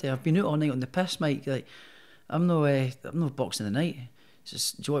yesterday. I've been out all night on the piss, Mike. Like, I'm not boxing tonight. He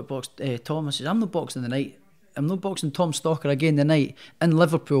says, do you want to box Tom? I said, I'm not boxing tonight. I'm not boxing Tom Stalker again tonight in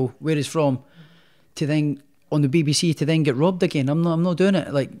Liverpool, where he's from, to then on the BBC to then get robbed again. I'm not doing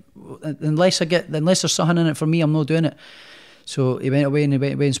it. Like, unless there's something in it for me, I'm not doing it. So he went away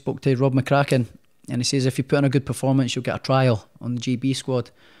and spoke to Rob McCracken, and he says, if you put in a good performance, you'll get a trial on the GB squad.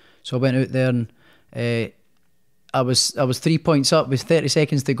 So I went out there, and I was 3 points up with 30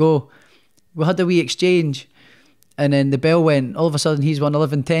 seconds to go. We had a wee exchange, and then the bell went. All of a sudden, he's won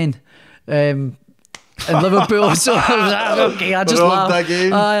 11-10 in Liverpool. So I was like, okay, I just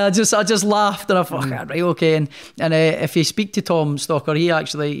laughed. I just laughed, and I thought, right, okay. And if you speak to Tom Stalker, he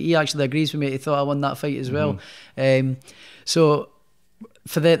actually agrees with me. He thought I won that fight as well. So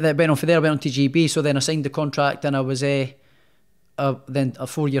for that went on I went on to GB. So then I signed the contract, and I was then a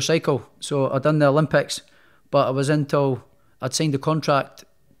 4-year cycle. So I'd done the Olympics, but I was until I'd signed the contract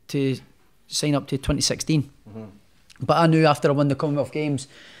to sign up to 2016. But I knew after I won the Commonwealth Games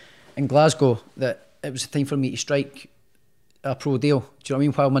in Glasgow that it was time for me to strike a pro deal. Do you know what I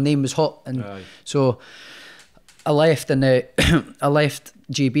mean? While my name was hot, and so I left, and I left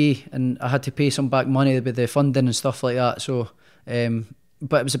GB, and I had to pay some back money with the funding and stuff like that. So,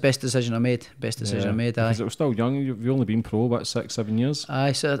 but it was the best decision I made. Because it was still young. You've only been pro about 6-7 years.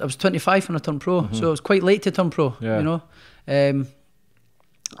 So I was 25 when I turned pro, so it was quite late to turn pro. You know.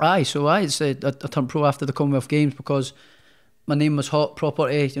 I turned pro after the Commonwealth Games because my name was hot,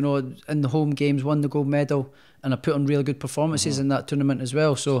 property, you know, in the home games, won the gold medal, and I put on really good performances in that tournament as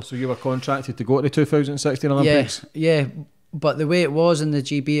well. So you were contracted to go to the 2016 Olympics? Yeah, but the way it was in the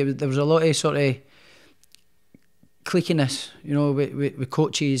GB, there was a lot of sort of cliquiness, you know, with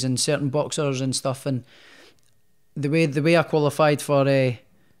coaches and certain boxers and stuff. And the way I qualified for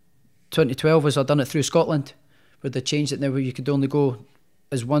 2012 was I done it through Scotland, where they changed it now, where you could only go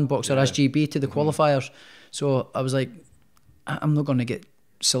as one boxer as GB to the qualifiers. So I was like, I'm not going to get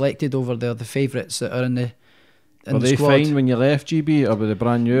selected over the favourites that are in the squad. Were they fine when you left GB, or were they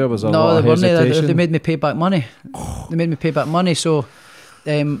brand new, or was there a lot of hesitation? They made me pay back money. They made me pay back money, so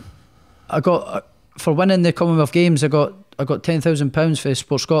I for winning the Commonwealth Games, I got £10,000 for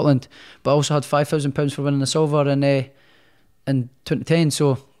Sport Scotland, but I also had £5,000 for winning the silver in 2010.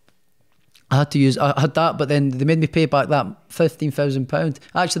 So I had that, but then they made me pay back that £15,000.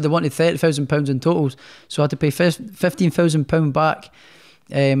 Actually, they wanted £30,000 in total, so I had to pay £15,000 back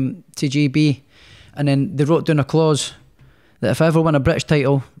to GB, and then they wrote down a clause that if I ever win a British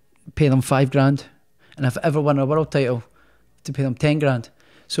title, pay them $5,000, and if I ever win a world title, to pay them $10,000.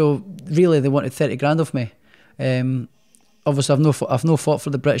 So really, they wanted $30,000 off me. Obviously, I've no fought for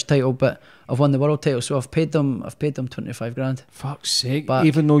the British title, but I've won the world title, so I've paid them $25,000. Fuck's sake! Back.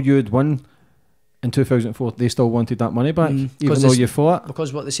 Even though you had won in 2004, they still wanted that money back, even though you fought.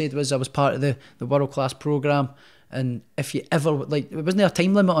 Because what they said was I was part of the world class programme, and if you ever it wasn't a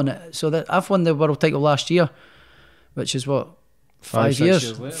time limit on it. So that I've won the world title last year, which is what 6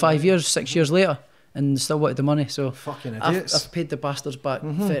 years later, and still wanted the money. So fucking idiots. I've paid the bastards back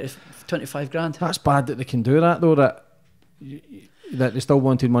 $25,000. That's bad that they can do that though. That they still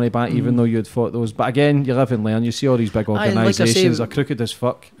wanted money back even though you had fought those. But again, you live and learn. You see all these big organisations are crooked as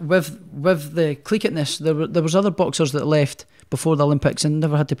fuck. With the cliqueness, there was other boxers that left before the Olympics and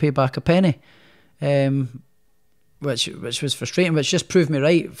never had to pay back a penny, which was frustrating. Which just proved me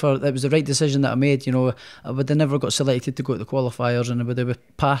right. It was the right decision that I made. You know, I would have never got selected to go to the qualifiers, and I would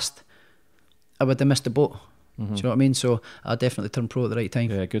have passed. I would have missed the boat. Do you know what I mean? So I definitely turned pro at the right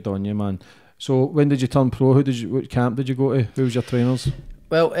time. Yeah, good on you, man. So when did you turn pro? What camp did you go to? Who was your trainers?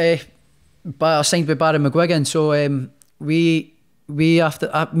 Well, I signed with Barry McGuigan. So me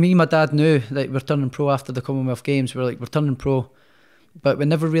and my dad knew that we're turning pro after the Commonwealth Games. We're turning pro, but we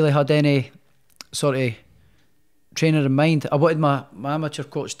never really had any sort of trainer in mind. I wanted my amateur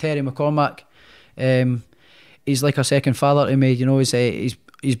coach Terry McCormack. He's like a second father to me. You know, he's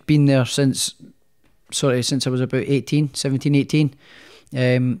been there since I was about 17, 18.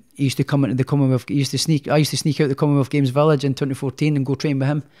 He used to come into the Commonwealth. I used to sneak out the Commonwealth Games Village in 2014 and go train with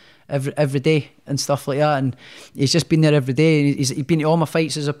him every day and stuff like that. And he's just been there every day. He's been to all my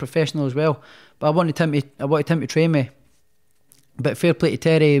fights as a professional as well. But I wanted him to train me. But fair play to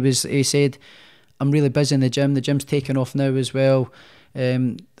Terry, he said, I'm really busy in the gym. The gym's taking off now as well.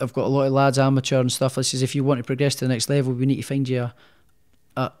 I've got a lot of lads amateur and stuff. He says, if you want to progress to the next level, we need to find you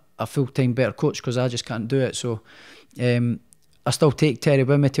a full-time better coach, because I just can't do it. So I still take Terry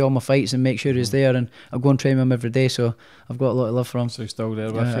with me to all my fights and make sure he's there, and I go and train with him every day, so I've got a lot of love for him. So he's still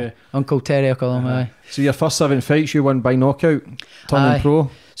there with you? Uncle Terry, I call him. Aye. So your first 7 fights you won by knockout, turning pro?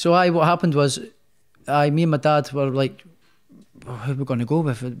 So what happened was, me and my dad were like, who are we going to go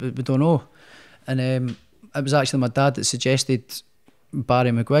with? We don't know. And it was actually my dad that suggested Barry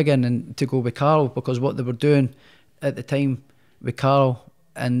McGuigan and to go with Carl, because what they were doing at the time with Carl,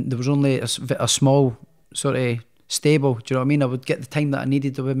 and there was only a small sort of stable, do you know what I mean? I would get the time that I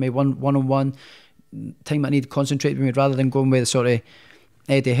needed with me one-on-one, time I needed to concentrate with me, rather than going with sort of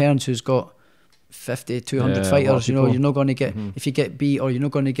Eddie Hearns, who's got 50, 200 fighters. You know, you're not going to get, if you get beat, or you're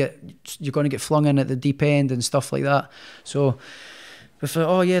going to get flung in at the deep end and stuff like that. So we thought,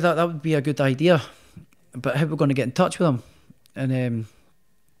 oh yeah, that would be a good idea, but how are we going to get in touch with him? And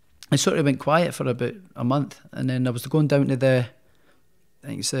I sort of went quiet for about a month, and then I was going down to I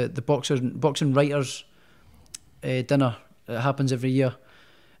think it's the boxing writers dinner. It happens every year,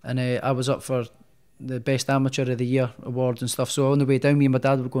 and I was up for the best amateur of the year awards and stuff. So on the way down, me and my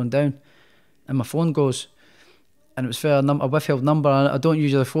dad were going down, and my phone goes, and it was for a withheld number. I don't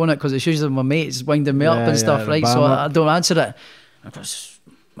usually phone it because it's usually my mates winding me up and stuff, right? So I don't answer it.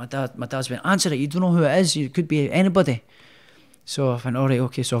 My dad's went, answer it. You don't know who it is. It could be anybody. So I went, all right,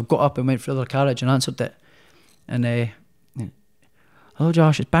 okay. So I got up and went through their carriage and answered it, and hello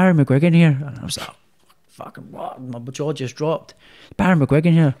Josh, it's Barry McGuigan here. And I was like, fucking what? My jaw just dropped. Barry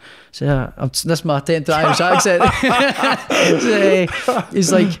McGuigan here. So this is my attempt at Irish accent. So,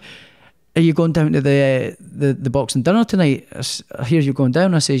 he's like, are you going down to the boxing dinner tonight? I hear you going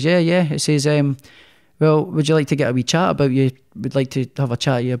down. I says, yeah. It says, well, would you like to get a wee chat about you? We'd like to have a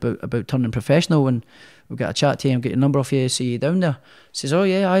chat to you about turning professional, and we'll get a chat to you and get your number off you, see you down there. He says, oh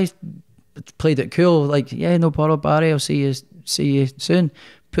yeah, I played it cool. Like, yeah, no problem, Barry. I'll see you soon.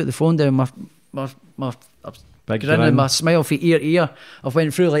 Put the phone down. My big grin and my smile from ear to ear. I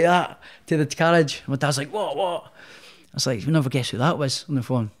went through like that to the carriage. My dad's like, what? I was like, you never guess who that was on the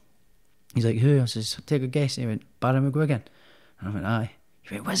phone. He's like, who? I says, take a guess. And he went, Barry McGuigan. And I went, aye.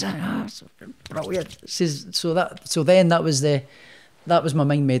 He went, what's that? Brilliant. So then that was my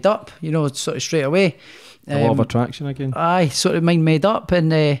mind made up, you know, sort of straight away. A law of attraction again. Aye, sort of mind made up,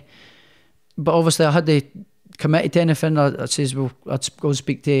 and but obviously I had to commit to anything. I says, well, I'd go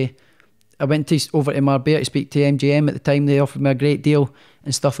speak to. I went over to Marbella to speak to MGM at the time. They offered me a great deal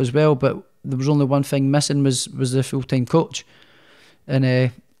and stuff as well, but there was only one thing missing was the full-time coach,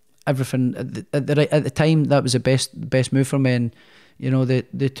 and everything at the time that was the best move for me. And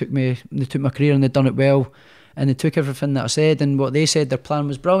they took my career and they'd done it well, and they took everything that I said and what they said. Their plan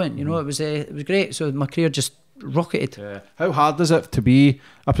was brilliant. It was great. So my career just rocketed. Yeah. How hard is it to be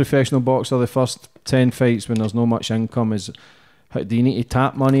a professional boxer the first 10 fights when there's no much income? Do you need to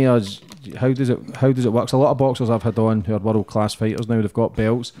tap money, or how does it work? So a lot of boxers I've had on who are world class fighters now, they've got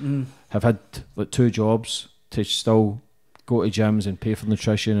belts, have had like 2 jobs to still go to gyms and pay for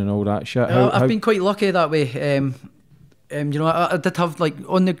nutrition and all that shit. I've been quite lucky that way. I did have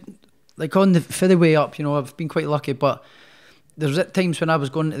on the for the way up. I've been quite lucky, but there's at times when I was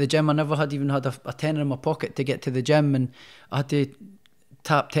going to the gym, I never even had a tenner in my pocket to get to the gym, and I had to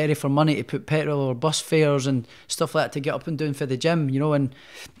tap Terry for money to put petrol or bus fares and stuff like that to get up and down for the gym. And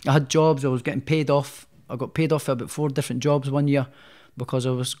I had jobs. I was getting paid off. I got paid off for about 4 different jobs one year because I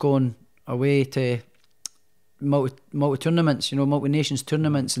was going away to multi tournaments, multi-nations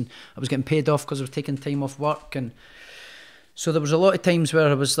tournaments, and I was getting paid off because I was taking time off work. And so there was a lot of times where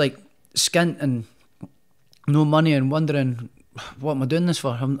I was like skint and no money and wondering, what am I doing this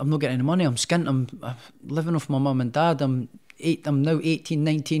for? I'm not getting any money. I'm skint. I'm living off my mum and dad. I'm now 18,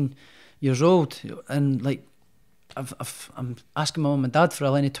 19 years old, and I'm asking my mum and dad for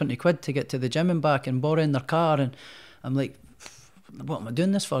only 20 quid to get to the gym and back, and borrowing their car, and I'm like, what am I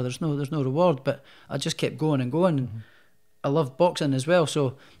doing this for? There's no reward. But I just kept going and going. Mm-hmm. I loved boxing as well,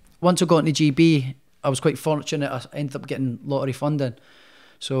 so once I got into GB, I was quite fortunate. I ended up getting lottery funding,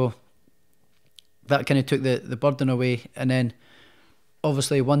 so that kind of took the burden away. And then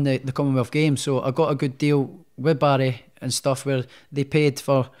obviously won the Commonwealth Games, so I got a good deal with Barry and stuff, where they paid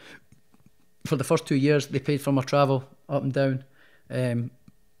for the first 2 years. They paid for my travel up and down,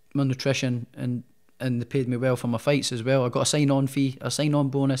 my nutrition, and they paid me well for my fights as well. I got a sign-on fee, a sign-on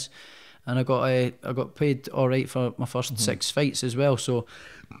bonus, and I got paid all right for my first 6 fights as well. So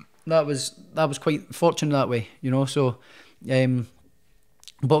that was quite fortunate that way, So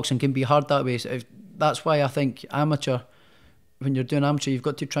boxing can be hard that way. So that's why I think when you're doing amateur, you've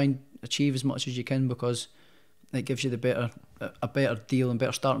got to try and achieve as much as you can, because it gives you a better deal and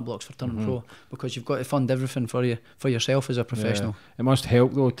better starting blocks for turning pro, because you've got to fund everything for yourself as a professional. Yeah. It must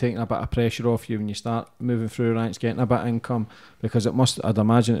help though, taking a bit of pressure off you when you start moving through ranks, getting a bit of income, because I'd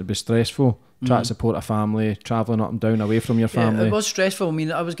imagine it'd be stressful trying to support a family, travelling up and down away from your family. Yeah, it was stressful. I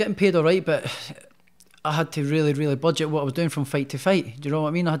mean, I was getting paid all right, but I had to really, really budget what I was doing from fight to fight. Do you know what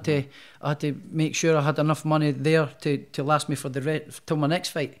I mean? I had to make sure I had enough money there to last me for till my next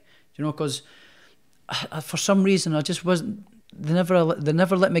fight. Because for some reason I just wasn't. They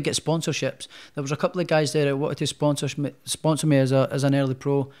never let me get sponsorships. There was a couple of guys there that wanted to sponsor me as an early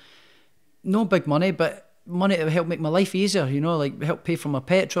pro. No big money, but money to help make my life easier. Help pay for my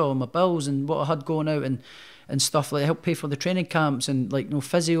petrol and my bills and what I had going out and stuff, help pay for the training camps and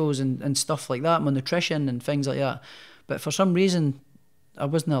physios and stuff like that, my nutrition and things like that. But for some reason I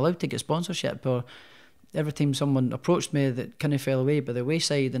wasn't allowed to get sponsorship, or every time someone approached me, that kind of fell away by the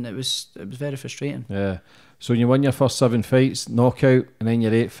wayside, and it was very frustrating. Yeah. So you won your first 7 fights, knockout, and then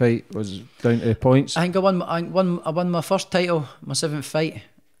your 8th fight was down to points. I think I won my first title. My 7th fight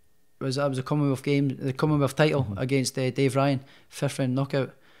was a Commonwealth game, the Commonwealth title against Dave Ryan, 5th round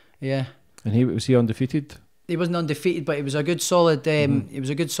knockout. Yeah. And was he undefeated? He wasn't undefeated, but he was a good solid. He was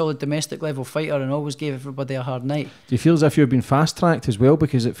a good solid domestic level fighter, and always gave everybody a hard night. Do you feel as if you've been fast tracked as well,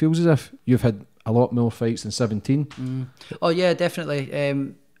 because it feels as if you've had a lot more fights than 17? Oh yeah, definitely.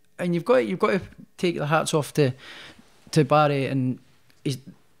 And you've got to take the hats off to Barry and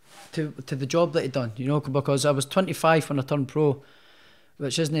to the job that he'd done. Because I was 25 when I turned pro,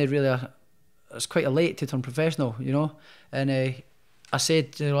 which isn't really it's quite a late to turn professional. And I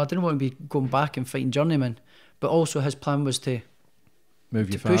said, I didn't want to be going back and fighting journeyman. But also his plan was to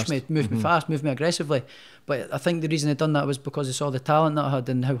push me, move me fast, move me aggressively. But I think the reason he done that was because he saw the talent that I had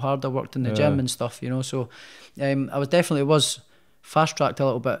and how hard I worked in the gym and stuff, So I was fast tracked a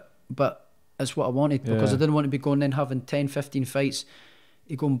little bit, but it's what I wanted, because I didn't want to be going in having 10, 15 fights,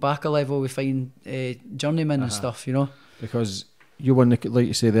 going back a level with fighting journeymen and stuff, Because you won, like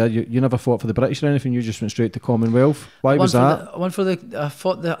you say there, you never fought for the British or anything, you just went straight to Commonwealth. Why was that?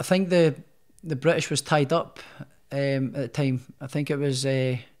 I think the British was tied up at the time. I think it was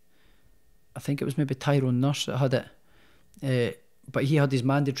maybe Tyrone Nurse that had it, but he had his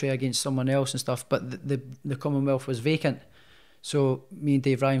mandatory against someone else and stuff. But the Commonwealth was vacant, so me and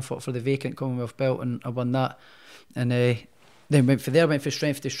Dave Ryan fought for the vacant Commonwealth belt, and I won that. And then went from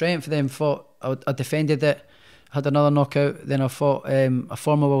strength to strength. Then I defended it, had another knockout. Then I fought a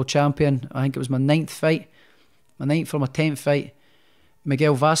former world champion. I think it was my 9th fight, my 9th or my 10th fight,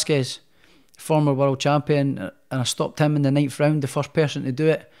 Miguel Vasquez. former world champion, and I stopped him in the 9th round, the first person to do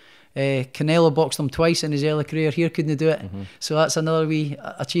it. Canelo boxed him twice in his early career here, couldn't do it. So that's another wee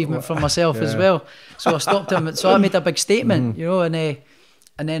achievement for myself as well. So I stopped him. So I made a big statement, you know, and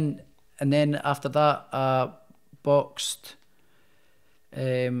then after that I boxed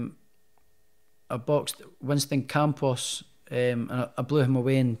Winston Campos, and I blew him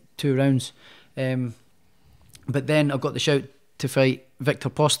away in 2 rounds. But then I got the shout to fight Victor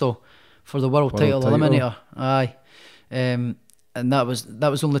Postol for the world title eliminator. Aye. And that was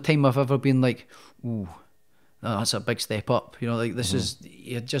the only time I've ever been like, ooh, that's a big step up. You know, like this is,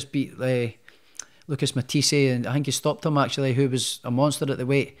 he had just beat Lucas Matisse, and I think he stopped him actually, who was a monster at the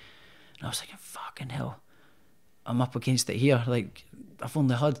weight. And I was thinking, fucking hell, I'm up against it here. Like, I've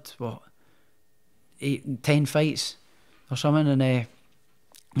only had, 10 fights or something, and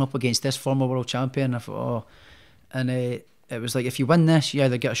I'm up against this former world champion. I thought, it was like, if you win this, you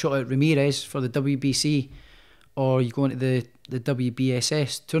either get a shot at Ramirez for the WBC, or you go into the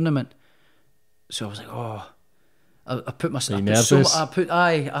WBSS tournament. So I was like, I put myself.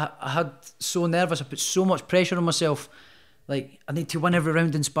 I had so nervous. I put so much pressure on myself. Like, I need to win every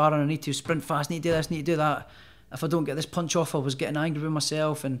round in sparring. I need to sprint fast. I need to do this. I need to do that. If I don't get this punch off, I was getting angry with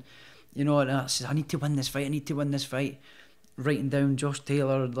myself, and you know, and I said, I need to win this fight. I need to win this fight. Writing down Josh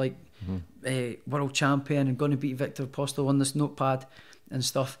Taylor, like world champion, and going to beat Victor Postol on this notepad and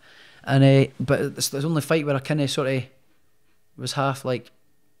stuff. And but it's the only fight where I kind of sort of was half like,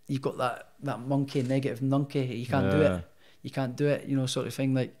 you've got that monkey, negative nunkey, you can't do it, you know, sort of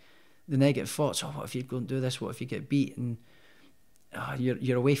thing, like the negative thoughts. Oh, what if you go and do this? What if you get beat? And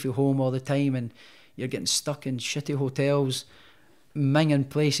you're away from home all the time, and you're getting stuck in shitty hotels, minging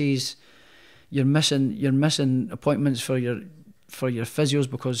places. You're missing appointments for your physios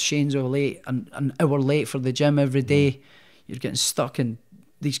because Shane's all late, an hour late for the gym every day. You're getting stuck in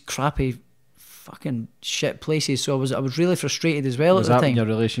these crappy fucking shit places. So I was really frustrated as well at the time. Was that when your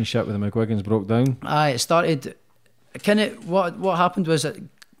relationship with the McGuigans broke down? Aye, it started kind of, what happened was it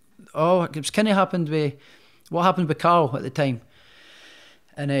was kind of happened with what happened with Carl at the time.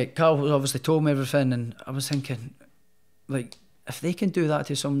 And Carl obviously told me everything, and I was thinking, like, if they can do that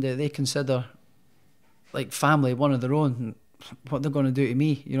to somebody they consider like family, one of their own, what they're going to do to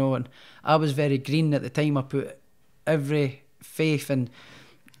me, you know. And I was very green at the time. I put every faith and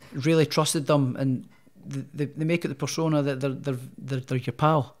really trusted them, and they make it the persona that they're your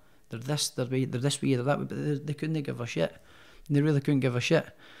pal. They're this way, they're that way, but they couldn't give a shit. They really couldn't give a shit.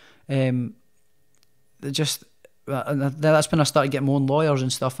 They just, and that's when I started getting my own lawyers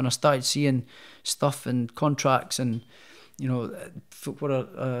and stuff, and I started seeing stuff and contracts, and you know, folk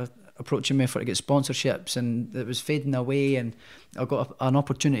were approaching me to get sponsorships, and it was fading away. And I got an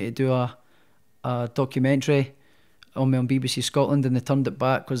opportunity to do a documentary on me on BBC Scotland, and they turned it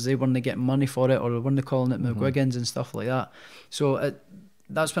back because they weren't getting money for it, or they weren't calling it McGuigan's and stuff like that. So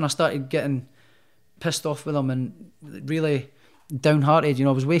that's when I started getting pissed off with them and really downhearted. You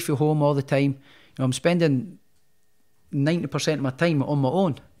know, I was away from home all the time. You know, I'm spending 90% of my time on my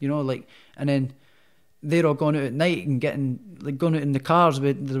own, you know, like, and then they're all going out at night and going out in the cars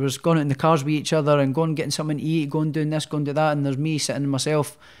with each other, and going getting something to eat, going doing this, going do that, and there's me sitting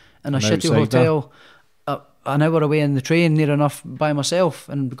myself in a shitty hotel, an hour away in the train, near enough, by myself,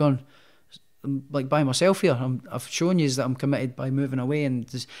 and going, like, by myself here. I've shown you that I'm committed by moving away, and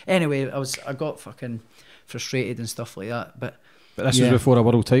just, anyway, I got fucking frustrated and stuff like that. But this was before a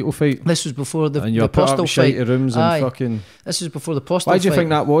world title fight. This was before the and you're Postol fight. Rooms and fucking. This was before the Postol. Why do you think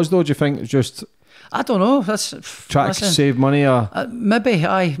that was though? Do you think it was just? I don't know. That's trying to save money, or maybe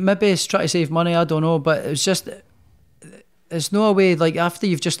it's trying to save money. I don't know, but it's just, it's no way, like, after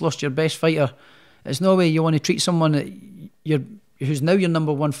you've just lost your best fighter, it's no way you want to treat someone who's now your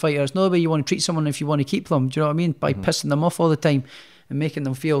number one fighter. It's no way you want to treat someone if you want to keep them. Do you know what I mean? By pissing them off all the time and making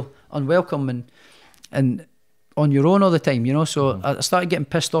them feel unwelcome and on your own all the time. You know, so I started getting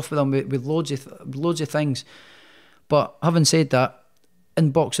pissed off with them with loads of things. But having said that,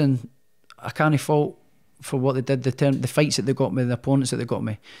 in boxing, I can't fault for what they did, the fights that they got me, the opponents that they got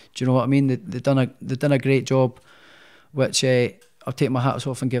me. Do you know what I mean? They've done a great job, which I'll take my hats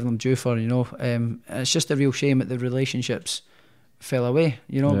off and give them due for. You know, it's just a real shame that the relationships fell away.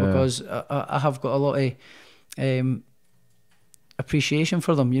 You know, because I have got a lot of appreciation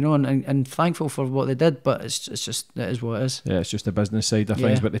for them. You know, and thankful for what they did. But it is what it is. Yeah, it's just the business side of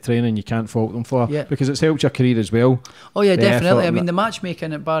things, but the training you can't fault them for, because it's helped your career as well. Oh yeah, definitely. I mean, the matchmaking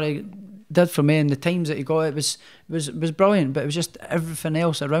that Barry did for me, and the times that he got, it was brilliant. But it was just everything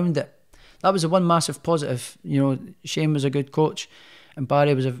else around it. That was the one massive positive. You know, Shane was a good coach, and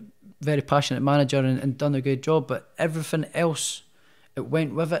Barry was a very passionate manager and done a good job. But everything else, it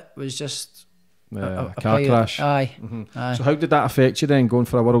went with it, was just car crash. Aye. So how did that affect you then, going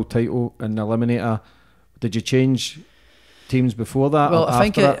for a world title in the Eliminator? Did you change teams before that? Well, or I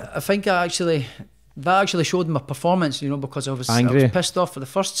think after that actually showed my performance, you know, because I was pissed off for the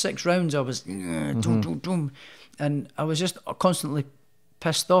first 6 rounds. I was and I was just constantly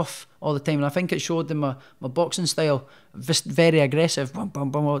pissed off all the time, and I think it showed in my boxing style, just very aggressive, bum,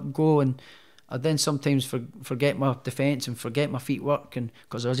 bum, bum, I'd go, and I then sometimes forget my defence and forget my feet work, and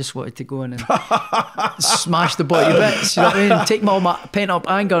because I just wanted to go in and smash the boy to bits, you know what I mean? Take all my pent up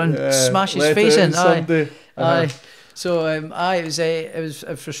anger and smash his face in. Aye. So it was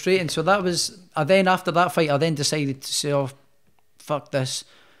frustrating. So that was. After that fight, I then decided to say, "Oh, fuck this!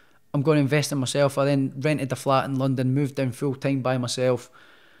 I'm going to invest in myself." I then rented a flat in London, moved down full time by myself,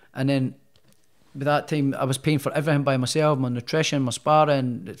 and then by that time I was paying for everything by myself: my nutrition, my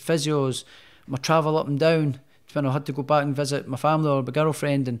sparring, physios, my travel up and down. When I had to go back and visit my family or my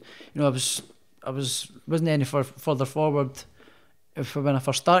girlfriend, and you know, I wasn't any further forward when I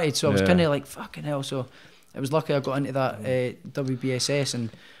first started. So I was kind of like, fucking hell. So it was lucky I got into that WBSS, and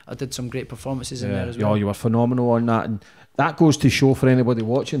I did some great performances in there as well. Yeah, you were phenomenal on that, and that goes to show for anybody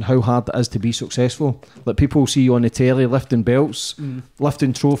watching how hard it is to be successful. Like, people see you on the telly lifting belts,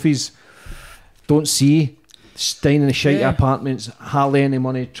 lifting trophies, don't see staying in the shitty apartments, hardly any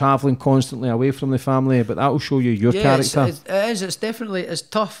money, travelling constantly away from the family, but that will show you your character. It's definitely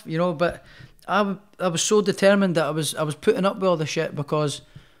tough, you know, but I was so determined that I was putting up with all the shit because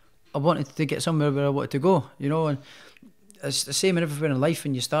I wanted to get somewhere where I wanted to go, you know. And it's the same in everywhere in life.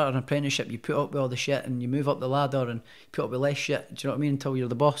 When you start an apprenticeship, you put up with all the shit, and you move up the ladder and you put up with less shit, do you know what I mean, until you're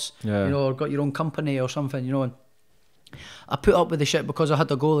the boss, you know, or got your own company or something, you know. And I put up with the shit because I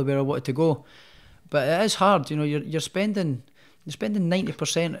had a goal of where I wanted to go. But it is hard, you know. You're spending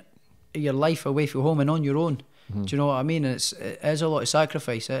 90% of your life away from home and on your own. Do you know what I mean? It is a lot of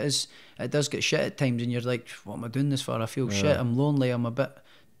sacrifice. It does get shit at times, and you're like, what am I doing this for? I feel shit. I'm lonely. I'm a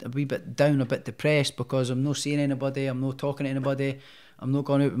wee bit down, a bit depressed because I'm not seeing anybody. I'm not talking to anybody. I'm not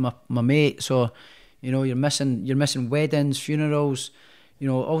going out with my mate. So, you know, you're missing weddings, funerals, you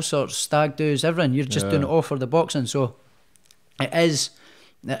know, all sorts, stag do's, everything. You're just doing it all for the boxing. So it is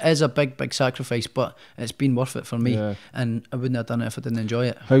a big sacrifice, but it's been worth it for me, and I wouldn't have done it if I didn't enjoy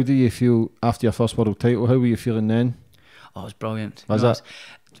it. How do you feel after your first world title? How were you feeling then? Oh, it was brilliant. Was it?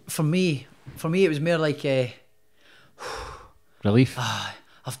 For me, it was more like relief.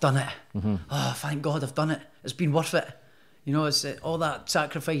 I've done it. Oh, thank God I've done it. It's been worth it. You know, it's all that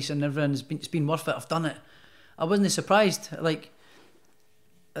sacrifice and everything. It's been worth it. I've done it. I wasn't surprised. Like,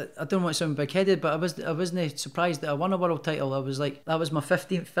 I don't want to sound big-headed, but I wasn't surprised that I won a world title. I was like, that was my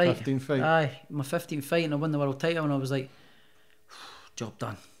 15th fight. 15th fight. Aye, my 15th fight, and I won the world title, and I was like, job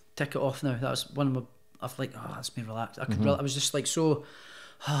done. Tick it off now. That was one of my. I was like, oh, that's me relaxed. I was just like so.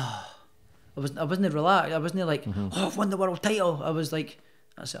 I wasn't relaxed. I wasn't like, oh, I've won the world title. I was like,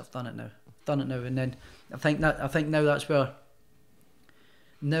 that's it. I've done it now. And then I think now that's where.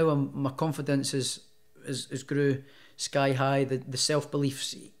 Now my confidence is grew sky high. The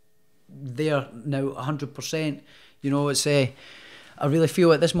self-belief's there now 100%. You know, it's I really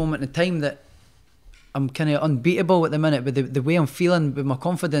feel at this moment in time that I'm kind of unbeatable at the minute with the way I'm feeling, with my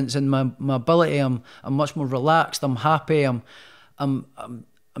confidence and my ability. I'm much more relaxed. I'm happy. I'm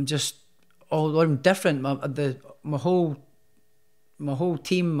just I'm different. My whole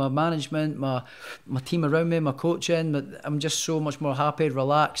team, my management, my team around me, my coaching, I'm just so much more happy,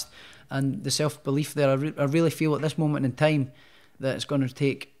 relaxed. And the self-belief there, I really feel at this moment in time that it's going to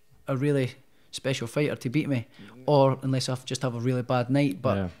take a really special fighter to beat me, or unless I just have a really bad night.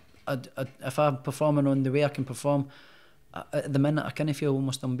 But if I'm performing on the way I can perform, at the minute I kind of feel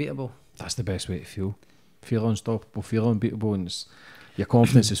almost unbeatable. That's the best way to feel. Feel unstoppable, feel unbeatable, and your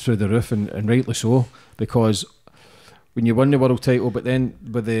confidence is through the roof, and rightly so, because when you won the world title, but then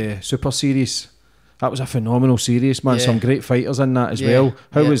with the Super Series, that was a phenomenal series, man. Some great fighters in that as well.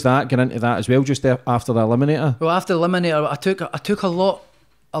 How was that, getting into that as well, just after the Eliminator? Well, after the Eliminator, I took a lot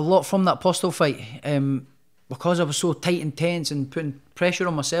from that Postal fight, because I was so tight and tense and putting pressure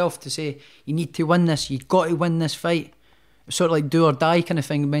on myself to say, you need to win this, you've got to win this fight. It's sort of like do or die kind of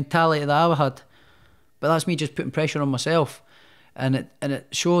thing, mentality that I had. But that's me just putting pressure on myself. And it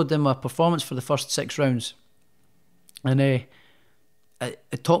showed in my performance for the first 6 rounds. And it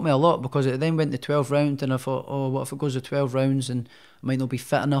taught me a lot, because it then went to 12 rounds, and I thought, oh, what if it goes to 12 rounds and I might not be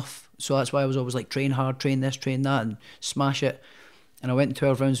fit enough? So that's why I was always like, train hard, train this, train that, and smash it. And I went to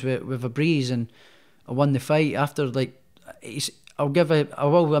 12 rounds with a breeze, and I won the fight after, like, I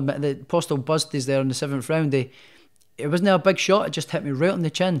will admit that Postal buzzed us there in the 7th round. It wasn't a big shot, it just hit me right on the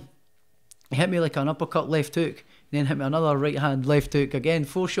chin. It hit me like an uppercut left hook, then hit me another right hand, left hook again,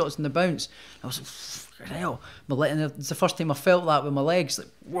 4 shots in the bounce. I was like, fucking hell. It's the first time I felt that with my legs, like,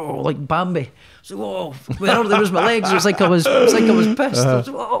 whoa, like Bambi. I was like, whoa, where there was my legs? It was like I was pissed. I was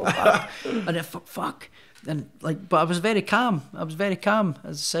like, whoa, fuck. And then fuck. And like, but I was very calm. As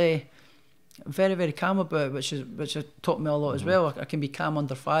I say, very, very calm about it, which has taught me a lot as well. I can be calm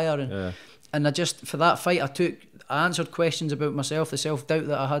under fire, and I just, for that fight, I answered questions about myself, the self-doubt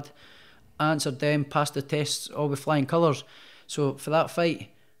that I had, answered them, passed the tests, all with flying colours. So for that fight,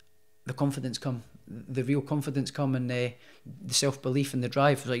 the confidence come, the real confidence come, and the self-belief and the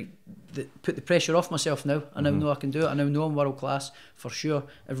drive. Like, put the pressure off myself now. I now know I can do it. I now know I'm world class for sure.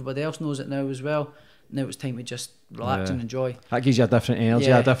 Everybody else knows it now as well. Now it's time to just relax and enjoy. That gives you a different energy,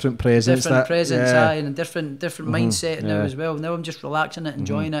 a different presence. And a different mindset now as well. Now I'm just relaxing it,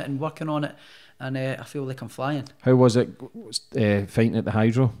 enjoying it, and working on it, and I feel like I'm flying. How was it fighting at the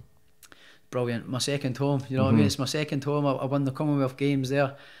Hydro? Brilliant. My second home. You know what I mean? It's my second home. I won the Commonwealth Games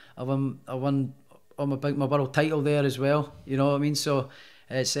there. I won my world title there as well. You know what I mean? So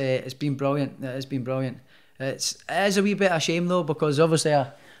it's been brilliant. It has been brilliant. It is a wee bit of a shame though, because obviously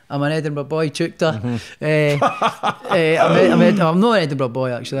I'm an Edinburgh boy, Chukta. I'm not an Edinburgh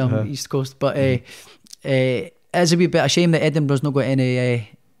boy actually. I'm East Coast, but it is a wee bit of a shame that Edinburgh's not got any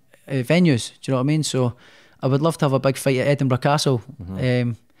venues. Do you know what I mean? So I would love to have a big fight at Edinburgh Castle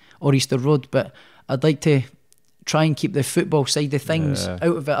or Easter Road, but I'd like to try and keep the football side of things out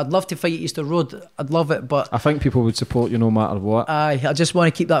of it. I'd love to fight at Easter Road. I'd love it, but I think people would support you no matter what. I just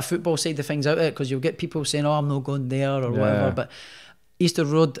want to keep that football side of things out of it, because you'll get people saying, "Oh, I'm not going there" or whatever. But Easter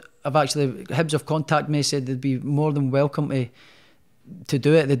Road, Hibs have contacted me, said they'd be more than welcome to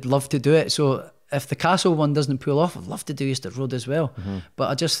do it. They'd love to do it. So if the Castle one doesn't pull off, I'd love to do Easter Road as well. But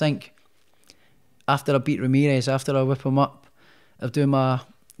I just think after I beat Ramirez, after I whip him up, I'll do my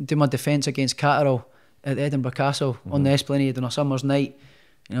defence against Catterall at the Edinburgh Castle on the Esplanade on a summer's night.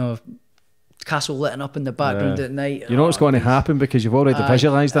 You know, Castle lit up in the background at night. You know what's going to happen, because you've already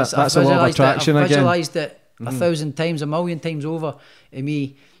visualised that. That's a lot of attraction again. I've visualised it 1,000 times, a million times over, in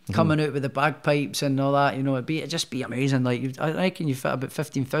me coming out with the bagpipes and all that. You know, it'd just be amazing. Like, I reckon you fit about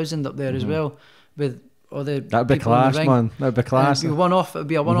 15,000 up there as well, with all the that'd be class, man. That'd be class. It'd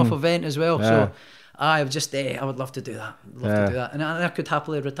be a one-off event as well. So I would love to do that. To do that, and I could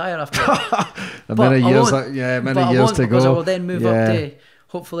happily retire after that. many years to go. Because I will then move up to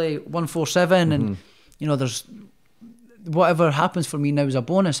hopefully 147, and you know, there's whatever happens for me now is a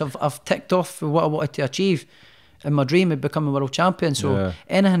bonus. I've ticked off what I wanted to achieve in my dream of becoming a world champion. So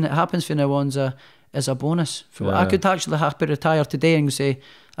anything that happens from now on is a bonus. I could actually happy retire today and say,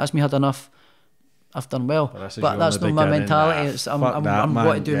 "That's me had enough. I've done well." But that's not my mentality. I'm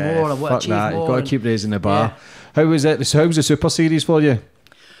want to do more. I want to achieve more. You've got to keep raising the bar. How was it? How was the Super Series for you?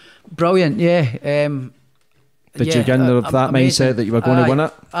 Brilliant, yeah. Did you get in that mindset that you were going to win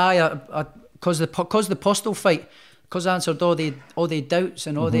it? Because the Postal fight, because I answered all the doubts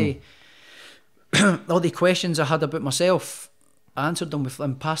and all the all the questions I had about myself, I answered them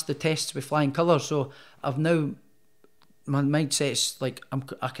and passed the tests with flying colours. So I've now, my mindset's like,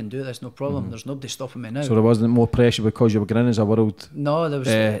 I can do this, no problem. There's nobody stopping me now. So there wasn't more pressure because you were going in as a world. No, there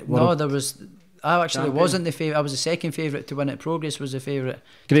was. I actually wasn't the favourite. I was the second favourite to win it. Progress was the favourite.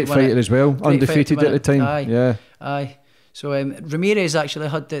 Great fighter as well, undefeated at the time. Aye. So Ramirez actually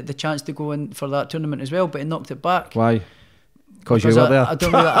had the chance to go in for that tournament as well, but he knocked it back. Why? Because you were there? I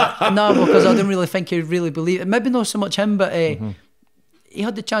don't really. No, because I don't really think he really believed it. Maybe not so much him, but he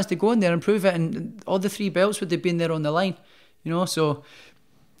had the chance to go in there and prove it, and all the 3 belts would have been there on the line, you know. So,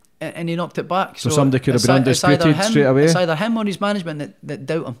 and he knocked it back. So somebody could have been undisputed straight away. It's either him or his management that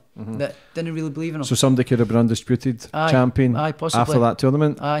doubt him, that didn't really believe in him. So somebody could have been undisputed champion possibly. after that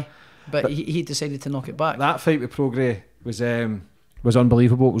tournament. Aye, but he decided to knock it back. That fight with Progress was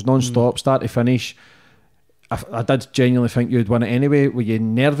unbelievable. It was non-stop, start to finish. I did genuinely think you'd win it anyway. Were you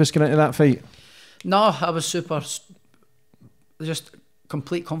nervous going into that fight? No, I was just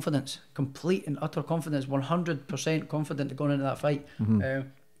complete confidence, complete and utter confidence, 100% confident going into that fight.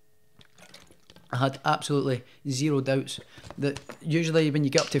 I had absolutely zero doubts. That usually when you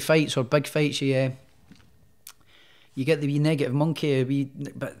get up to fights or big fights, you get the wee negative monkey.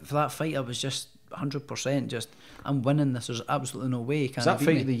 But for that fight, I was just 100%. Just, I'm winning this. There's absolutely no way. Was that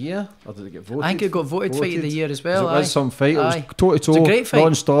fight of the year, or did it get voted? I think it got voted fight of the year as well. It was some fight. It was toe to toe. It was a great fight.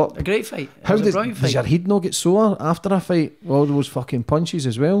 Non-stop. A great fight. How did your head not get sore after a fight? All those fucking punches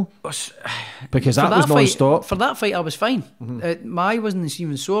as well. Because that was non-stop. For that fight, I was fine. My eye wasn't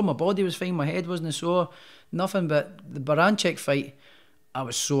even sore. My body was fine. My head wasn't sore. Nothing. But the Baranchek fight, I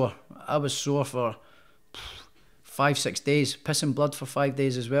was sore. I was sore for 5-6 days. Pissing blood for 5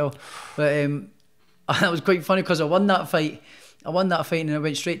 days as well. But And it was quite funny because I won that fight. And I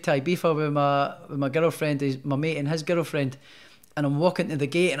went straight to Ibiza with my girlfriend, my mate and his girlfriend. And I'm walking to the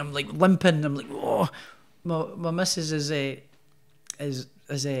gate and I'm like limping. And I'm like, oh, my missus is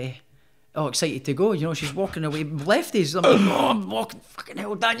excited to go. You know, she's walking away lefties. I'm like, oh, I'm walking, fucking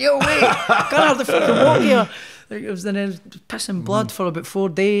hell, Daniel, wait. Can't hardly fucking walk here. Like, it was pissing blood for about 4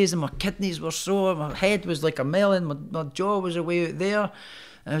 days, and my kidneys were sore, my head was like a melon, my jaw was away out there.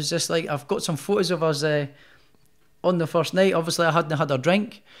 And I was just like, I've got some photos of us on the first night. Obviously, I hadn't had a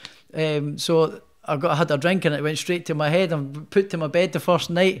drink. So I had a drink and it went straight to my head. I'm put to my bed the first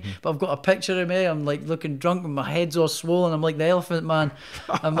night, but I've got a picture of me. I'm like looking drunk and my head's all swollen. I'm like the Elephant Man.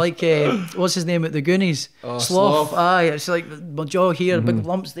 I'm like, what's his name at the Goonies? Oh, Sloth. Aye, it's like my jaw here, big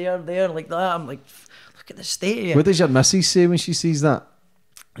lumps there, like that. I'm like, look at the state of you. What does your missus say when she sees that?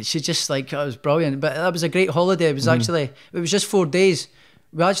 She just like, it was brilliant. But that was a great holiday. It was actually, it was just 4 days.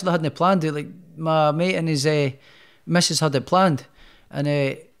 We actually hadn't planned it. Like my mate and his missus had it planned. And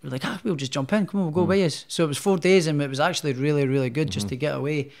we're like, we'll just jump in, come on, we'll go away. So it was 4 days and it was actually really, really good just to get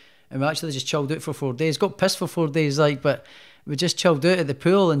away. And we actually just chilled out for 4 days. Got pissed for 4 days, like, but we just chilled out at the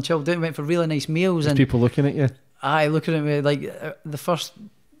pool and chilled out and went for really nice meals. There's and people looking at you? Aye, looking at me. Like I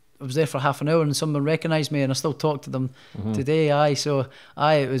was there for half an hour and someone recognised me and I still talk to them today. Aye, so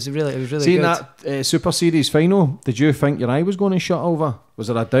it was really good. See, in that Super Series final, did you think your eye was going to shut over? Was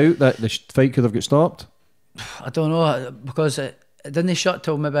there a doubt that the fight could have got stopped? I don't know, because it didn't shut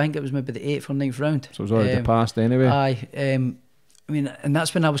till maybe, I think it was maybe the 8th or 9th round. So it was already past anyway. Aye, I mean, and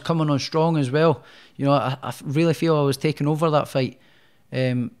that's when I was coming on strong as well. You know, I really feel I was taking over that fight.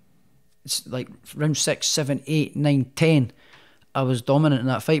 It's like round 6, 7, 8, 9, 10. I was dominant in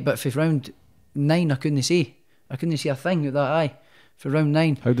that fight, but for round 9, I couldn't see a thing with that eye. For round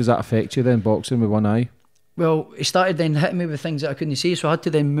 9. How does that affect you then, boxing with one eye? Well, he started then hitting me with things that I couldn't see, so I had to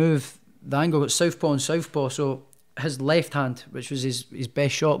then move the angle. Got southpaw and southpaw, so his left hand, which was his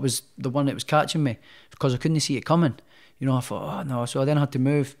best shot, was the one that was catching me because I couldn't see it coming. You know, I thought, oh no, so I then had to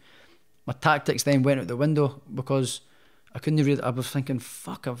move. My tactics then went out the window because I couldn't really, I was thinking,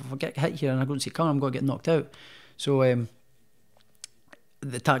 fuck, if I get hit here and I don't see it coming, I'm going to get knocked out. So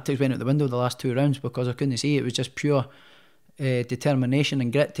the tactics went out the window the last 2 rounds because I couldn't see. It was just pure determination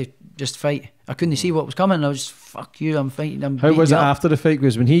and grit to just fight. I couldn't see what was coming. I was just, fuck you, I'm fighting. How was it after the fight?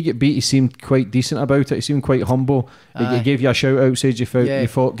 Because when he got beat, he seemed quite decent about it. He seemed quite humble. He gave you a shout out, said you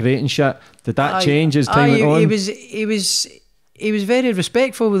fought great and shit. Did that change as time went on? He was very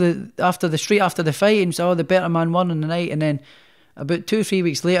respectful after the fight, and said, the better man won in the night. And then about 2 or 3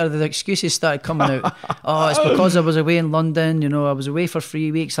 weeks later, the excuses started coming out. It's because I was away in London, you know, I was away for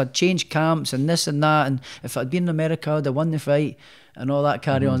 3 weeks, I'd changed camps and this and that, and if I'd been in America, I'd have won the fight and all that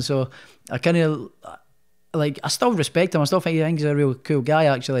carry on. So I kind of, like, I still respect him, I still think he's a real cool guy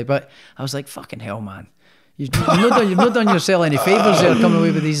actually, but I was like, fucking hell, man. You've not done yourself any favours there coming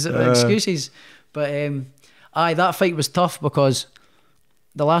away with these excuses. But that fight was tough because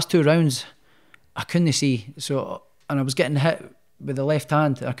the last 2 rounds, I couldn't see, and I was getting hit with the left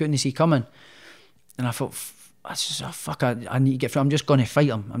hand. I couldn't see coming, and I thought, fuck, I need to get through. I'm just going to fight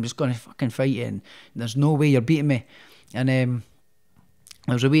him. I'm just going to fucking fight you, and there's no way you're beating me. And there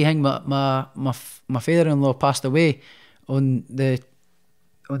was a wee thing. My father-in-law passed away on the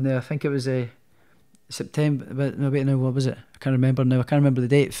I think it was September. No, wait, now what was it? I can't remember now. I can't remember the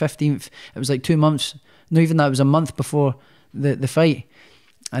date. 15th. It was like 2 months. Not even that. It was a month before the fight,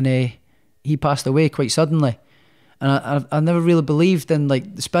 and he passed away quite suddenly. And I never really believed in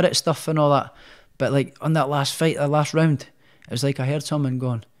like the spirit stuff and all that, but like on that last fight, that last round, it was like I heard someone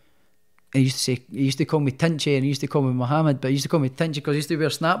going. He used to call me Tinche, and he used to call me Muhammad, but he used to call me Tinche because he used to wear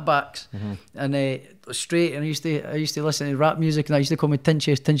snapbacks and straight. And I used to listen to rap music, and I used to call me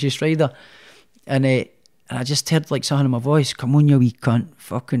Tinche Strider, and I just heard like something in my voice, "Come on, you wee cunt,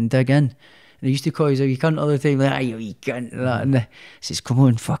 fucking dig in." And I used to call you a wee cunt all the time, like, you wee cunt, and that. And he says, "Come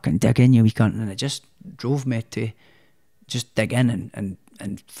on, fucking dig in, you wee cunt," and it just drove me to just dig in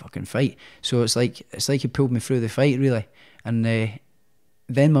and fucking fight. So it's like he pulled me through the fight really. And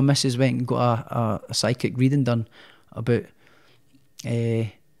then my missus went and got a psychic reading done about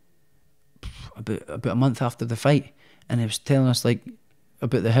a month after the fight, and it was telling us like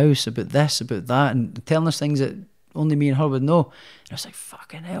about the house, about this, about that, and telling us things that only me and her would know. And I was like,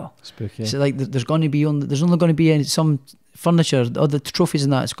 fucking hell. Spooky. So like there's only going to be some furniture, all the trophies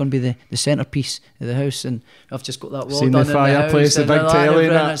and that. It's going to be the centrepiece of the house, and I've just got that wall seen done the fireplace, the big telly,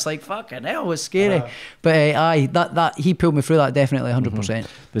 and it's like, fucking hell, it's scary. But that he pulled me through that, definitely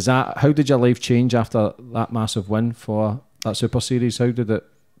 100%. How did your life change after that massive win for that Super Series? How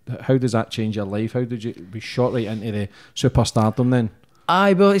does that change your life? How did you be shot right into the superstardom then?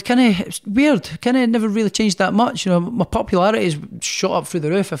 Aye, well, it's weird. Kind of never really changed that much. You know, my popularity is shot up through the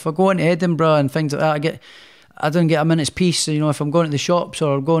roof. If I go into Edinburgh and things like that, I don't get a minute's peace. You know, if I'm going to the shops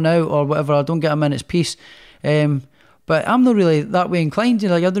or going out or whatever, I don't get a minute's peace. But I'm not really that way inclined. You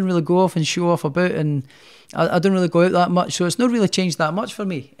know, like, I don't really go off and show off about, and I don't really go out that much. So it's not really changed that much for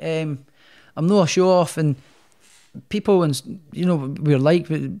me. I'm not a show off, and people, and you know,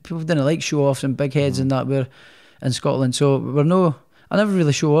 people didn't like show offs and big heads and that. We're in Scotland, so I never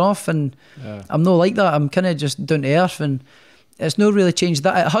really show off, and I'm not like that. I'm kind of just down to earth, and it's not really changed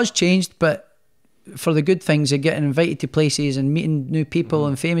that. It has changed, but for the good things, of getting invited to places and meeting new people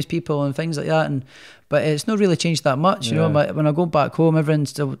and famous people and things like that. But it's not really changed that much. You know, when I go back home, everyone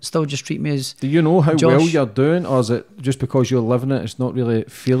still just treat me as. Do you know how well you're doing, or is it just because you're living it? It's not really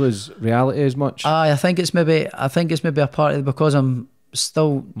feel as reality as much. I think it's maybe a part of it because I'm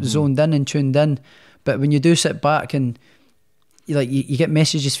still zoned in and tuned in. But when you do sit back and you get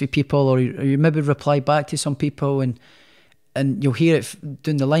messages from people, or you maybe reply back to some people, and you'll hear it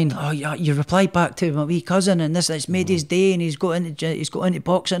down the line. Oh, yeah, you replied back to my wee cousin, and it's made his day, and he's got into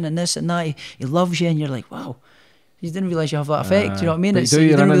boxing and this and that. He loves you, and you're like, wow. You didn't realise you have that effect. You know what I mean?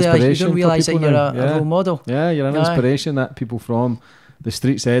 You don't realise that you're a role model. Yeah, you're an inspiration that people from the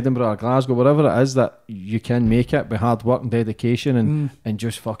streets of Edinburgh or Glasgow, wherever it is, that you can make it by hard work and dedication and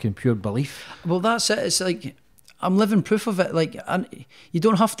just fucking pure belief. Well, that's it. It's like, I'm living proof of it. Like, you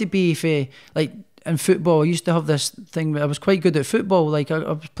don't have to be like in football. I used to have this thing. I was quite good at football. Like, I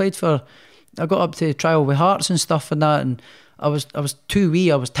got up to trial with Hearts and stuff and that, and I was too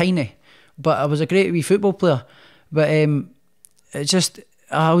wee. I was tiny, but I was a great wee football player. But it's just,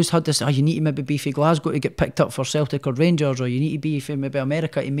 I always had this. You need to maybe be for Glasgow to get picked up for Celtic or Rangers, or you need to be for maybe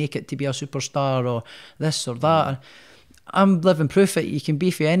America to make it to be a superstar, or this or that. I'm living proof that you can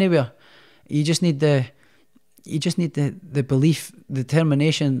be for anywhere. You just need the belief, the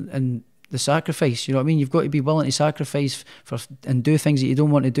determination, and the sacrifice. You know what I mean? You've got to be willing to sacrifice and do things that you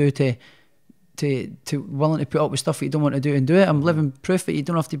don't want to do to willing to put up with stuff that you don't want to do and do it. I'm living proof that you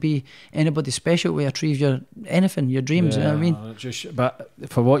don't have to be anybody special to achieve your dreams. You know what I mean? But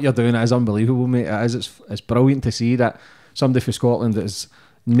for what you're doing, it is unbelievable, mate. It's brilliant to see that somebody from Scotland that is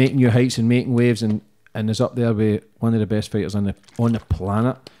making new heights and making waves and is up there with one of the best fighters on the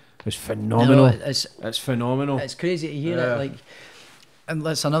planet. It's phenomenal. It's phenomenal. It's crazy to hear it. Like, and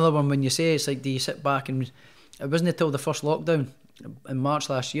that's another one when you say it's like, do you sit back and it wasn't until the first lockdown in March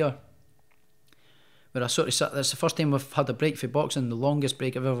last year where I sort of sat. That's the first time I've had a break for boxing, the longest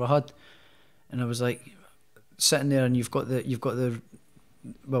break I've ever had, and I was like sitting there, and you've got the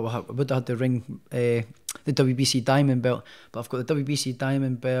well, I would have had the ring, the WBC Diamond belt, but I've got the WBC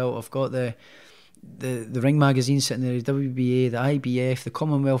Diamond belt. I've got the Ring magazine sitting there, the WBA, the IBF, the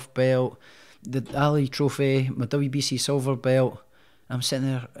Commonwealth belt, the Ali Trophy, my WBC silver belt. I'm sitting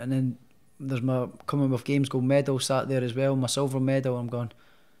there, and then there's my Commonwealth Games gold medal sat there as well, my silver medal. I'm going,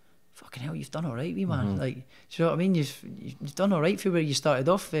 fucking hell, you've done all right, wee man. Like, do you know what I mean? You've done all right for where you started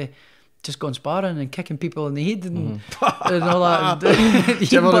off. Just going sparring and kicking people in the head and all that. Do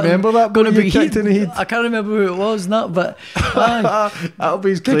you ever remember that? Going to be kicked in the head. I can't remember who it was, but that'll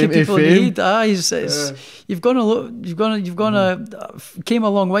be his claim kicking to people fame. in the head. You've gone a lot. You've gone came a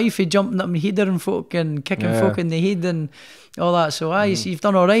long way for jumping up and heading folk and kicking folk in the head and all that. So you've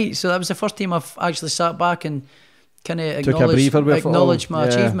done all right. So that was the first time I've actually sat back and kind of acknowledge my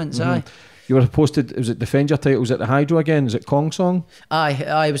achievements. You were supposed to, was it defend your titles at the Hydro again? Is it Kong Song?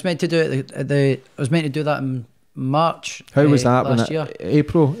 I was meant to do it I was meant to do that in March. How was that last year?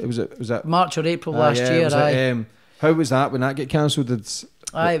 April? Was that March or April last year? How was that when that get cancelled? It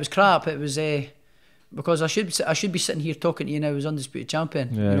was crap. It was because I should be sitting here talking to you now as Undisputed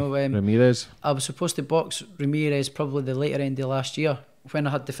Champion. Yeah, you know, Ramirez. I was supposed to box Ramirez probably the later end of last year when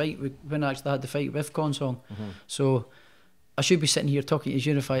I actually had the fight with Consong. So I should be sitting here talking to you as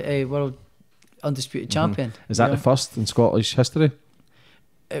unified world Undisputed Champion. Is that the first in Scottish history?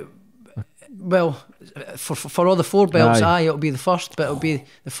 Well, for all the four belts, it'll be the first, but it'll be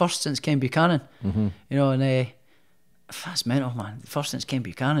the first since Ken Buchanan. You know, and that's mental, man. The first since Ken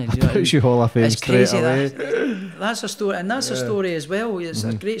Buchanan. You know, puts you Hall of Fame. It's crazy. That's a story, and that's a story as well. It's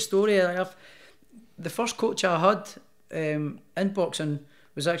a great story. The first coach I had in boxing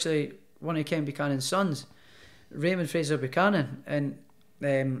was actually one of Ken Buchanan's sons, Raymond Fraser Buchanan, and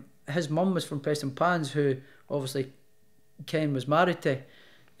his mum was from Prestonpans, who obviously Ken was married to,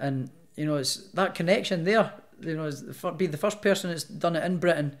 and you know, it's that connection there. You know, be the first person that's done it in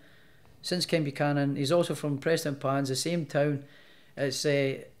Britain since Ken Buchanan. He's also from Prestonpans, the same town. It's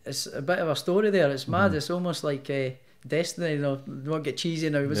a bit of a story there. It's mad. It's almost like destiny. You know, don't get cheesy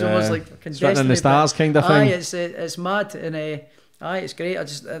now. It's almost like written in the stars kind of thing. It's mad, and Aye, it's great. I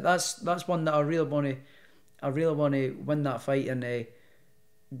just that's one that I really want to win that fight and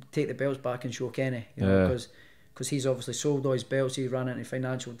take the belts back and show Kenny, you know, because he's obviously sold all his belts. He ran into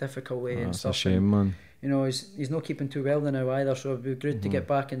financial difficulty and stuff. That's a shame, man. You know, he's not keeping too well now either. So it'd be good to get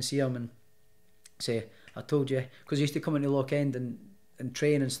back and see him and say, I told you, because he used to come into Lock End and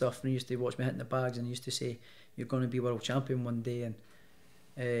train and stuff, and he used to watch me hitting the bags and he used to say, you're going to be world champion one day. And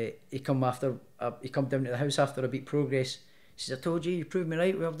he come down to the house after I beat Progress. He says, I told you, you proved me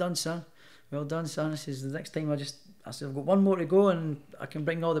right. Well done, son. Well done, son. I says, the next time I said, I've got one more to go and I can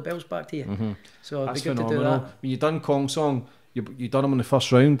bring all the belts back to you. So it'd be good to do that. When you done Kong Song, you done him in the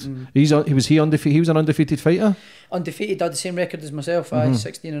first round. He was undefeated. He was an undefeated fighter. Undefeated, had the same record as myself.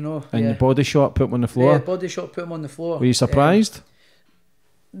 16-0. And the body shot put him on the floor. Yeah, body shot put him on the floor. Were you surprised?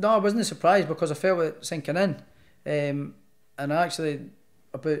 No, I wasn't surprised because I felt it sinking in. And actually,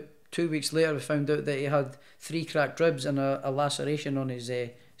 about 2 weeks later, we found out that he had 3 cracked ribs and a laceration on his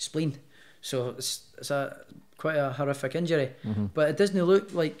spleen. So it's quite a horrific injury. But it doesn't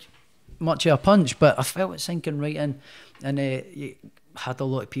look like much of a punch, but I felt it sinking right in. And you had a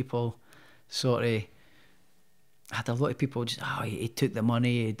lot of people just, he took the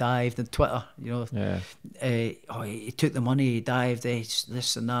money, he dived on Twitter, you know. He took the money, he dived,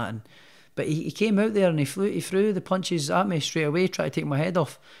 this and that. But he came out there and he threw the punches at me straight away, tried to take my head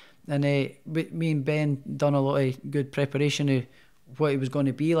off. And me and Ben done a lot of good preparation of what he was going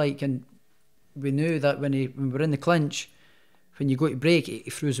to be like, and we knew that when we were in the clinch, when you go to break, he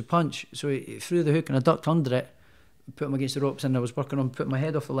threw a punch. So he threw the hook and I ducked under it, put him against the ropes, and I was working on putting my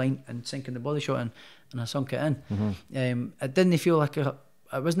head off the line and sinking the body shot in, and I sunk it in. It didn't feel like it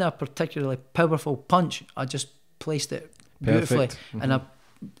wasn't a particularly powerful punch. I just placed it beautifully, and I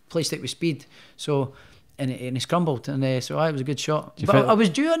placed it with speed. So and he scrambled, and so it was a good shot. But I was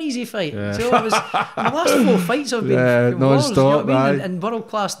due an easy fight. So I was my last 4 fights have been wars, you know what I mean, and world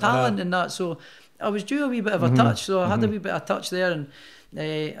class talent and that. So I was due a wee bit of a touch. So I had a wee bit of touch there and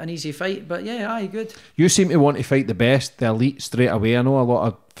an easy fight. But yeah, good. You seem to want to fight the best, the elite straight away. I know a lot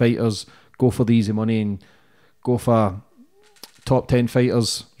of fighters go for the easy money and go for top 10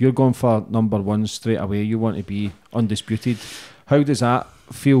 fighters. You're going for number 1 straight away. You want to be undisputed. How does that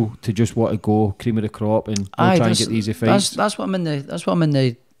feel to just want to go cream of the crop and try and get the easy fights? That's what I'm in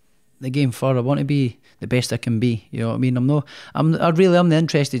the game for. I want to be the best I can be. You know what I mean? I really am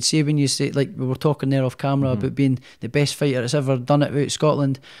interested. See, when you say, like we were talking there off camera about being the best fighter that's ever done it out of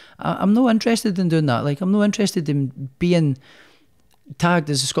Scotland, I'm not interested in doing that. Like, I'm not interested in being tagged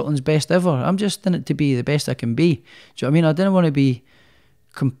as Scotland's best ever. I'm just in it to be the best I can be. Do you know what I mean? I didn't want to be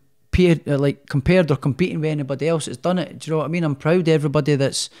compared or competing with anybody else that's done it. Do you know what I mean? I'm proud of everybody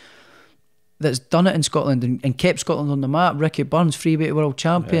that's done it in Scotland and kept Scotland on the map. Ricky Burns, freeweight world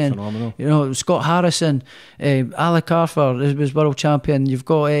champion. Phenomenal. You know, Scott Harrison, Alec Arthur was world champion. You've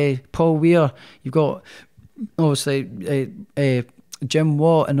got Paul Weir. You've got obviously Jim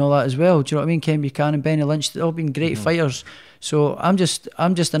Watt and all that as well. Do you know what I mean? Ken Buchanan, Benny Lynch, they've all been great fighters. So I'm just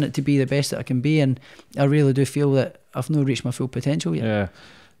in it to be the best that I can be, and I really do feel that I've not reached my full potential yet. Yeah.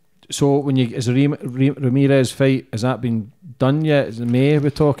 So is the Ramirez fight, has that been done yet? Is it May we're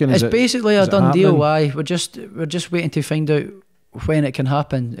talking? It's basically a done deal. We're just waiting to find out when it can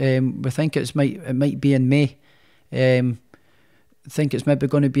happen. We think it might be in May. Think it's maybe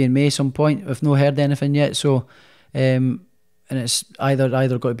going to be in May some point. We've not heard anything yet. So, and it's either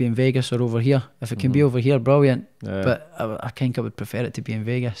got to be in Vegas or over here. If it can be over here, brilliant. Yeah. But I think I would prefer it to be in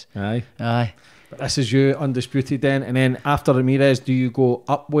Vegas. Aye. This is you undisputed then, and then after Ramirez, do you go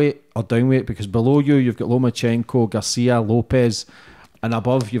up weight or down weight? Because below you've got Lomachenko, Garcia, Lopez, and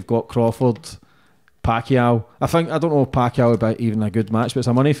above you've got Crawford, Pacquiao. I don't know if Pacquiao would be even a good match, but it's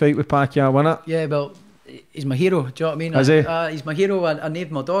a money fight with Pacquiao, isn't it? Yeah, well, he's my hero. Do you know what I mean? Is he? He's my hero. I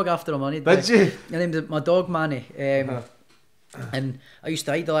named my dog after him. Did you? I named my dog Manny. And I used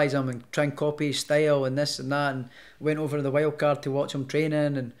to idolise him and try and copy his style and this and that, and went over to the wild card to watch him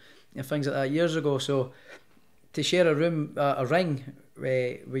training and things like that years ago. So to share a ring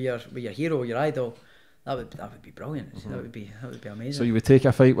with your hero, your idol, that would be brilliant. That would be amazing. So you would take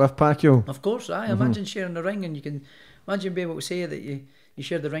a fight with Pacquiao? Of course, imagine sharing the ring, and you can imagine being able to say that you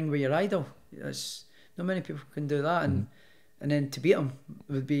share the ring with your idol. Not many people can do that, and then to beat him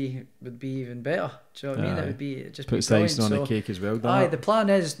would be even better. Do you know what I mean? It would be just puts be icing on the cake as well. The plan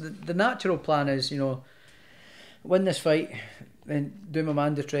is the natural plan is, win this fight, then do my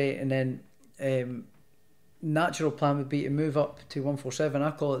mandatory, and then natural plan would be to move up to 147.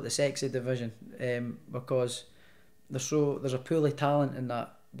 I call it the sexy division, because there's a pool of talent in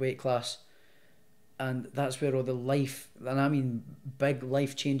that weight class, and that's where all the life, and I mean big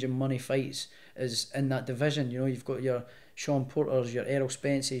life changing money fights, is in that division. You've got your Sean Porters, your Errol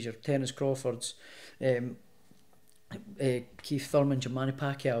Spences, your Terence Crawfords, Keith Thurman, your Manny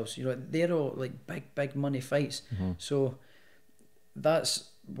Pacquiao's, you know, they're all like big money fights. So that's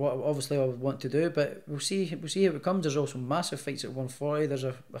what obviously I would want to do, but we'll see how it comes. There's also massive fights at 140. There's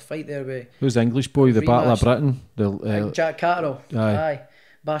a fight there with who's the English boy, the Battle of Britain, Jack Catterall. Aye.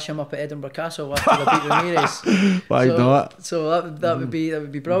 Bash him up at Edinburgh Castle after they beat Ramirez. Why not? So that would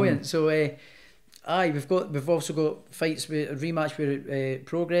be brilliant. So we've also got fights with a rematch with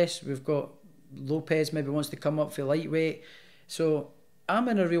Progress. We've got Lopez maybe wants to come up for lightweight. So I'm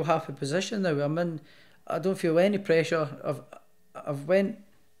in a real happy position now. I don't feel any pressure. I've went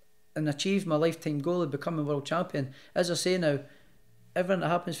and achieved my lifetime goal of becoming world champion. As I say now, everything that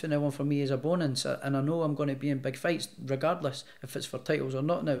happens from now on for me is a bonus, and I know I'm going to be in big fights regardless if it's for titles or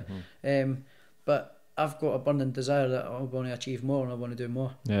not now. But I've got a burning desire that I want to achieve more and I want to do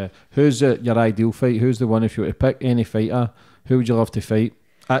more. Yeah. Who's your ideal fight? Who's the one, if you were to pick any fighter, who would you love to fight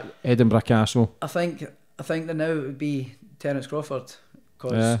at Edinburgh Castle? I think that now it would be Terence Crawford,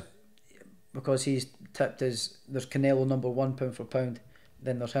 because he's tipped as there's Canelo number 1 pound for pound,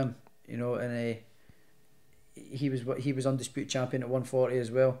 then there's him, you know, and he was undisputed champion at 140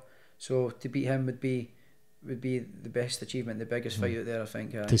 as well. So to beat him would be the best achievement, the biggest fight out there, I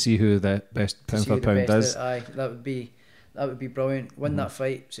think. To see who the best pound for pound is. That would be brilliant. Win that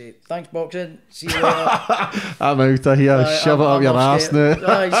fight. Say thanks, boxing. See you later. I'm out of here. Shove it up your arse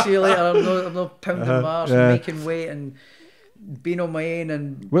now. See you later. I'm not pounding my arse and making weight and being on my own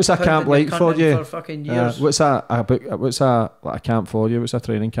and. What's a camp like for you? For fucking years. What's a camp for you? What's a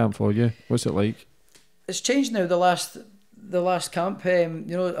training camp for you? What's it like? It's changed now. The last camp, you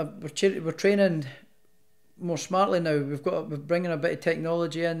know, we're training more smartly now. We're bringing a bit of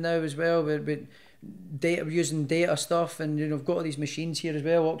technology in now as well. We're using data stuff, and you know, we've got all these machines here as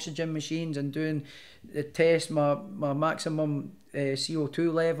well, oxygen machines, and doing the test my maximum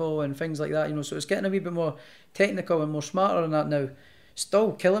CO2 level and things like that. You know, so it's getting a wee bit more technical and more smarter than that now.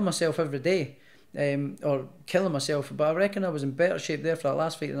 Still killing myself every day. Or killing myself, but I reckon I was in better shape there for that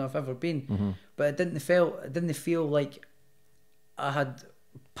last fight than I've ever been. But it didn't feel like I had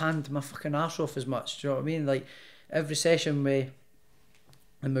panned my fucking arse off as much. Do you know what I mean? Like every session with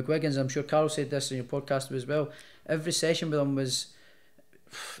McGuigan's, I'm sure Carl said this in your podcast as well. Every session with him was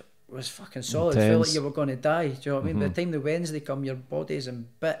fucking solid. Intense. It felt like you were going to die. Do you know what I mean? By the time the Wednesday come, your body's in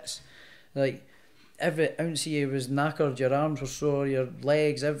bits. Like every ounce of you was knackered, your arms were sore, your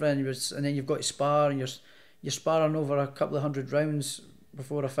legs, everything and then you've got to spar, and you're sparring over a couple of 100 rounds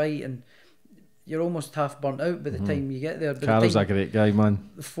before a fight, and you're almost half burnt out by the time you get there. Carl's a great guy,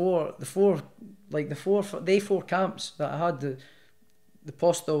 man. The four camps that I had, the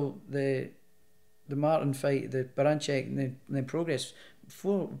Postal, the Martin fight, the Baranchek, and then Progress,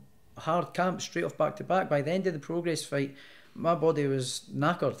 4 hard camps straight off back to back. By the end of the Progress fight, my body was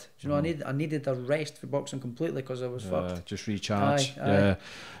knackered. You know, I needed a rest for boxing completely because I was fucked. Just recharge. Aye.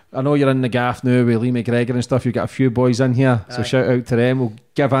 I know you're in the gaff now with Lee McGregor and stuff. You've got a few boys in here, so shout out to them. We'll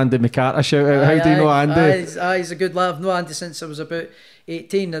give Andy McCarter a shout out. How do you know Andy? He's a good lad. I've known Andy since I was about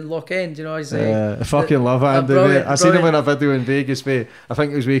 18 in Loch End. You know, he's I fucking love Andy. I seen him in a video in Vegas. I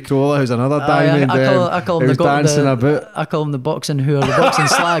think it was with Crolla, who's another diamond. I call him I call him the boxing whore, the boxing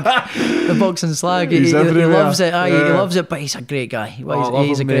slag, the boxing slag. He loves it. He loves it, but he's a great guy.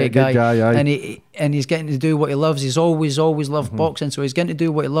 He's a great guy, and he's getting to do what he loves. He's always loved boxing, so he's getting to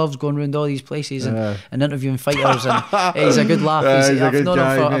do what he loves, going around all these places and interviewing fighters. And he's a good laugh.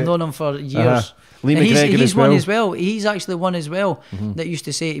 I've known him for years. Lee McGregor he's one as well. He's actually one as well that used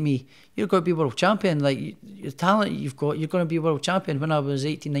to say to me, "You're going to be world champion. Like your talent you've got, you're going to be world champion." When I was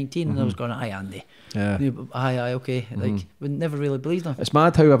 18, 19, and I was going, "Aye, Andy, aye, okay." Like we never really believed him. It's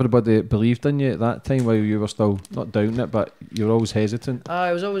mad how everybody believed in you at that time while you were still not doubting it, but you were always hesitant.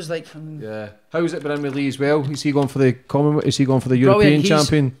 I was always like, How's it been in with Lee as well? Is he going for the Commonwealth? Is he going for the European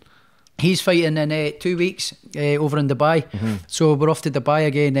champion? He's fighting in 2 weeks over in Dubai. So we're off to Dubai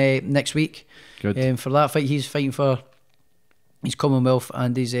again next week. Good. For that fight, he's fighting for his Commonwealth,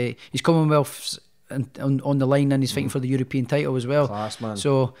 and his Commonwealth's on the line, and he's fighting for the European title as well. Class, man.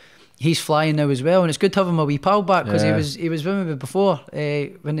 So he's flying now as well, and it's good to have him a wee pal back, because he was with me before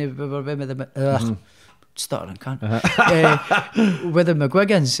when we were with the stuttering cunt with the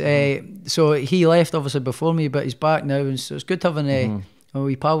McGuigan's. So he left obviously before me, but he's back now, and so it's good to have a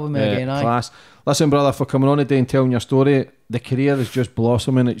wee pal with me again. Class. Listen, brother, for coming on today and telling your story. The career is just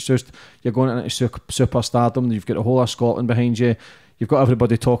blossoming. It's just, you're going into superstardom. You've got the whole of Scotland behind you. You've got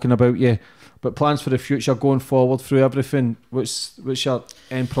everybody talking about you. But plans for the future going forward through everything, what's your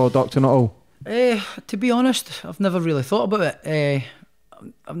end product and it all? To be honest, I've never really thought about it.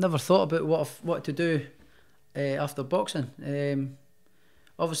 I've never thought about what to do after boxing.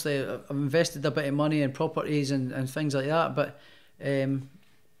 Obviously, I've invested a bit of money in properties and things like that, but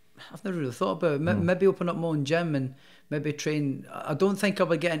I've never really thought about it. Maybe open up my own gym and maybe train. I don't think I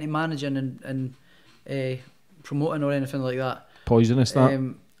would get into managing and promoting or anything like that. Poisonous,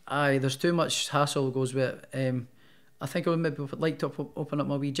 that. Aye, there's too much hassle goes with it. I think I would maybe like to open up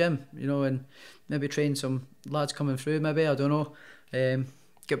my wee gym, you know, and maybe train some lads coming through. Maybe, I don't know.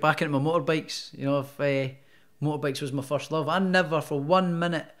 Get back into my motorbikes. You know, if motorbikes was my first love, I never for 1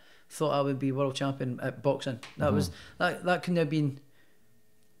 minute thought I would be world champion at boxing. That was that couldn't have been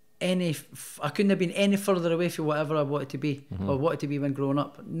any. I couldn't have been any further away from whatever I wanted to be or wanted to be when growing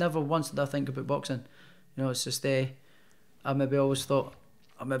up. Never once did I think about boxing. You know, it's just I maybe always thought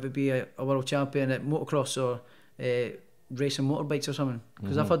I'd maybe be a world champion at motocross or racing motorbikes or something.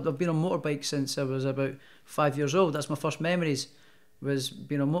 Because I've been on motorbikes since I was about 5 years old. That's my first memories, was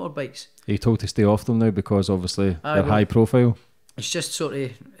being on motorbikes. Are you told to stay off them now because obviously they're high profile? It's just sort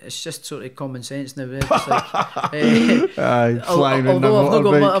of common sense now. It's like, flying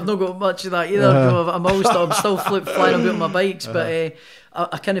although I've not got much of that either. I'm still flying about my bikes, but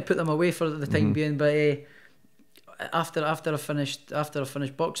I kind of put them away for the time being. But after I finished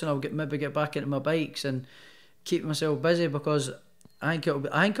boxing, I'll maybe get back into my bikes and keep myself busy, because I think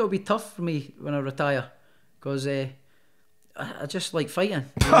it'll be tough for me when I retire, because I just like fighting.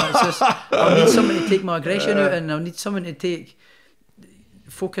 You know, it's just, I need someone to take my aggression out, and I need someone to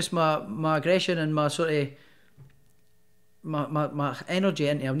focus my aggression and my sort of my energy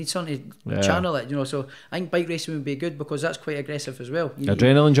into. I need someone to channel it, you know. So I think bike racing would be good, because that's quite aggressive as well.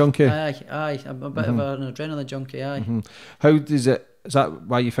 Adrenaline junkie. Aye, I'm a bit of an adrenaline junkie. Aye. How does it? Is that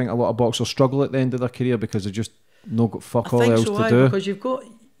why you think a lot of boxers struggle at the end of their career, because they just no got fuck all else to do? Because you've got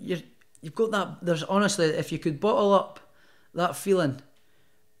that. There's honestly, if you could bottle up that feeling,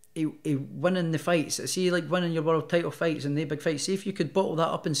 winning the fights. See, like winning your world title fights and the big fights. See if you could bottle that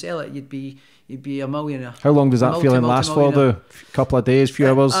up and sell it, you'd be a millionaire. How long does that feeling last for though? A couple of days, few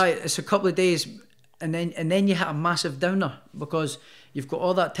hours? Aye, it's a couple of days, and then you hit a massive downer, because you've got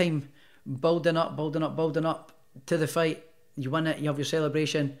all that time building up to the fight. You win it, you have your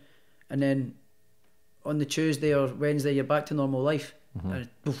celebration, and then on the Tuesday or Wednesday you're back to normal life, and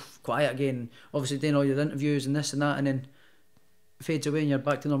quiet again. Obviously doing all your interviews and this and that, and then fades away and you're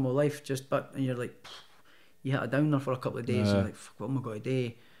back to normal life, just back, and you're like, you hit a downer for a couple of days. You're like, fuck, what am I going to do?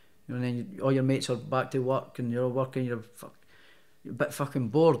 You know, and then all your mates are back to work and you're all working, you're a bit fucking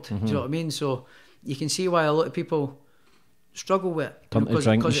bored. Do you know what I mean? So you can see why a lot of people struggle with it, because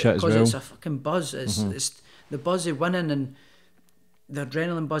it's a fucking buzz. It's the buzz of winning and the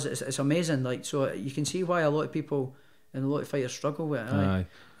adrenaline buzz. It's amazing. Like, so you can see why a lot of people and a lot of fighters struggle with it. Aye.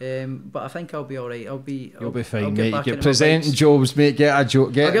 But I think I'll be alright. You'll be fine, mate. You get presenting jobs, mate. I'll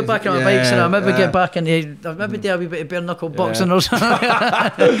get back on my bikes, and I'll maybe get back into maybe do a wee bit of bare knuckle boxing or something.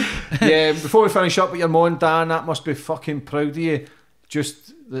 Yeah. Before we finish up with your mum, Dan, that must be fucking proud of you.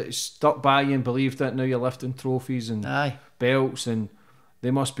 Just that it stuck by you and believed that. Now you're lifting trophies and belts, and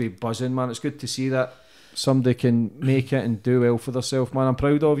they must be buzzing, man. It's good to see that somebody can make it and do well for themselves, man. I'm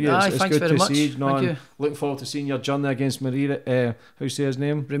proud of you. It's good to see. You know, Thank you. Looking forward to seeing your journey against how you say his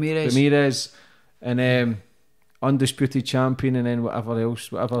name? Ramirez, and undisputed champion, and then whatever you want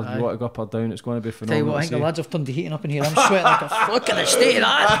to go up or down, it's going to be phenomenal. Tell you what, I think the lads have turned the heating up in here. I'm sweating like a fucking state of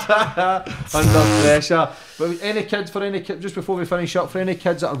that. Under pressure. But just before we finish up, for any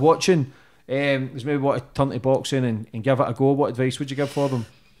kids that are watching, who's maybe want to turn to boxing and give it a go, what advice would you give for them?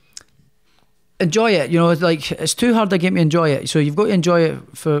 Enjoy it, you know. Like, it's too hard a game to enjoy it, so you've got to enjoy it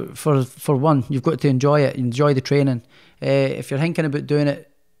for one. You've got to enjoy it, enjoy the training. If you're thinking about doing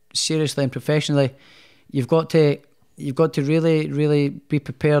it seriously and professionally, you've got to really, really be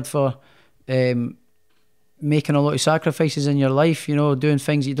prepared for making a lot of sacrifices in your life. You know, doing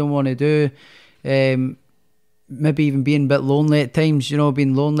things you don't want to do, maybe even being a bit lonely at times. You know,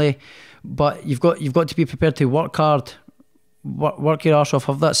 being lonely, but you've got to be prepared to work hard. Work your arse off,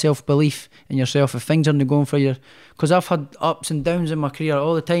 have that self-belief in yourself if things aren't going for you. Because I've had ups and downs in my career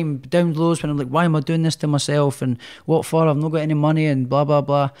all the time, down lows when I'm like, why am I doing this to myself, and what for? I've not got any money and blah blah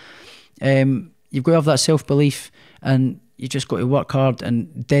blah. You've got to have that self-belief, and you just got to work hard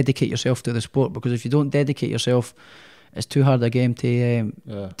and dedicate yourself to the sport, because if you don't dedicate yourself, it's too hard a game to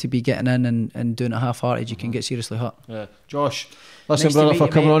be getting in and doing it half-hearted. You can get seriously hurt. Josh, listen, nice brother, for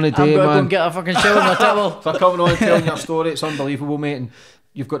coming on today, man. I'm going to go and get a fucking shower in my towel. For coming on and telling your story, it's unbelievable, mate. And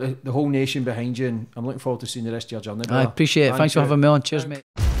you've got the whole nation behind you, and I'm looking forward to seeing the rest of your journey, brother. I appreciate it. Thanks for having me on. Cheers, mate.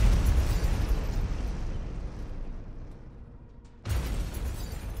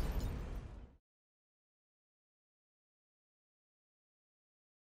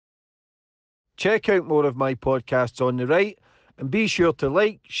 Check out more of my podcasts on the right, and be sure to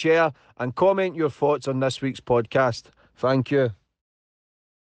like, share, and comment your thoughts on this week's podcast. Thank you.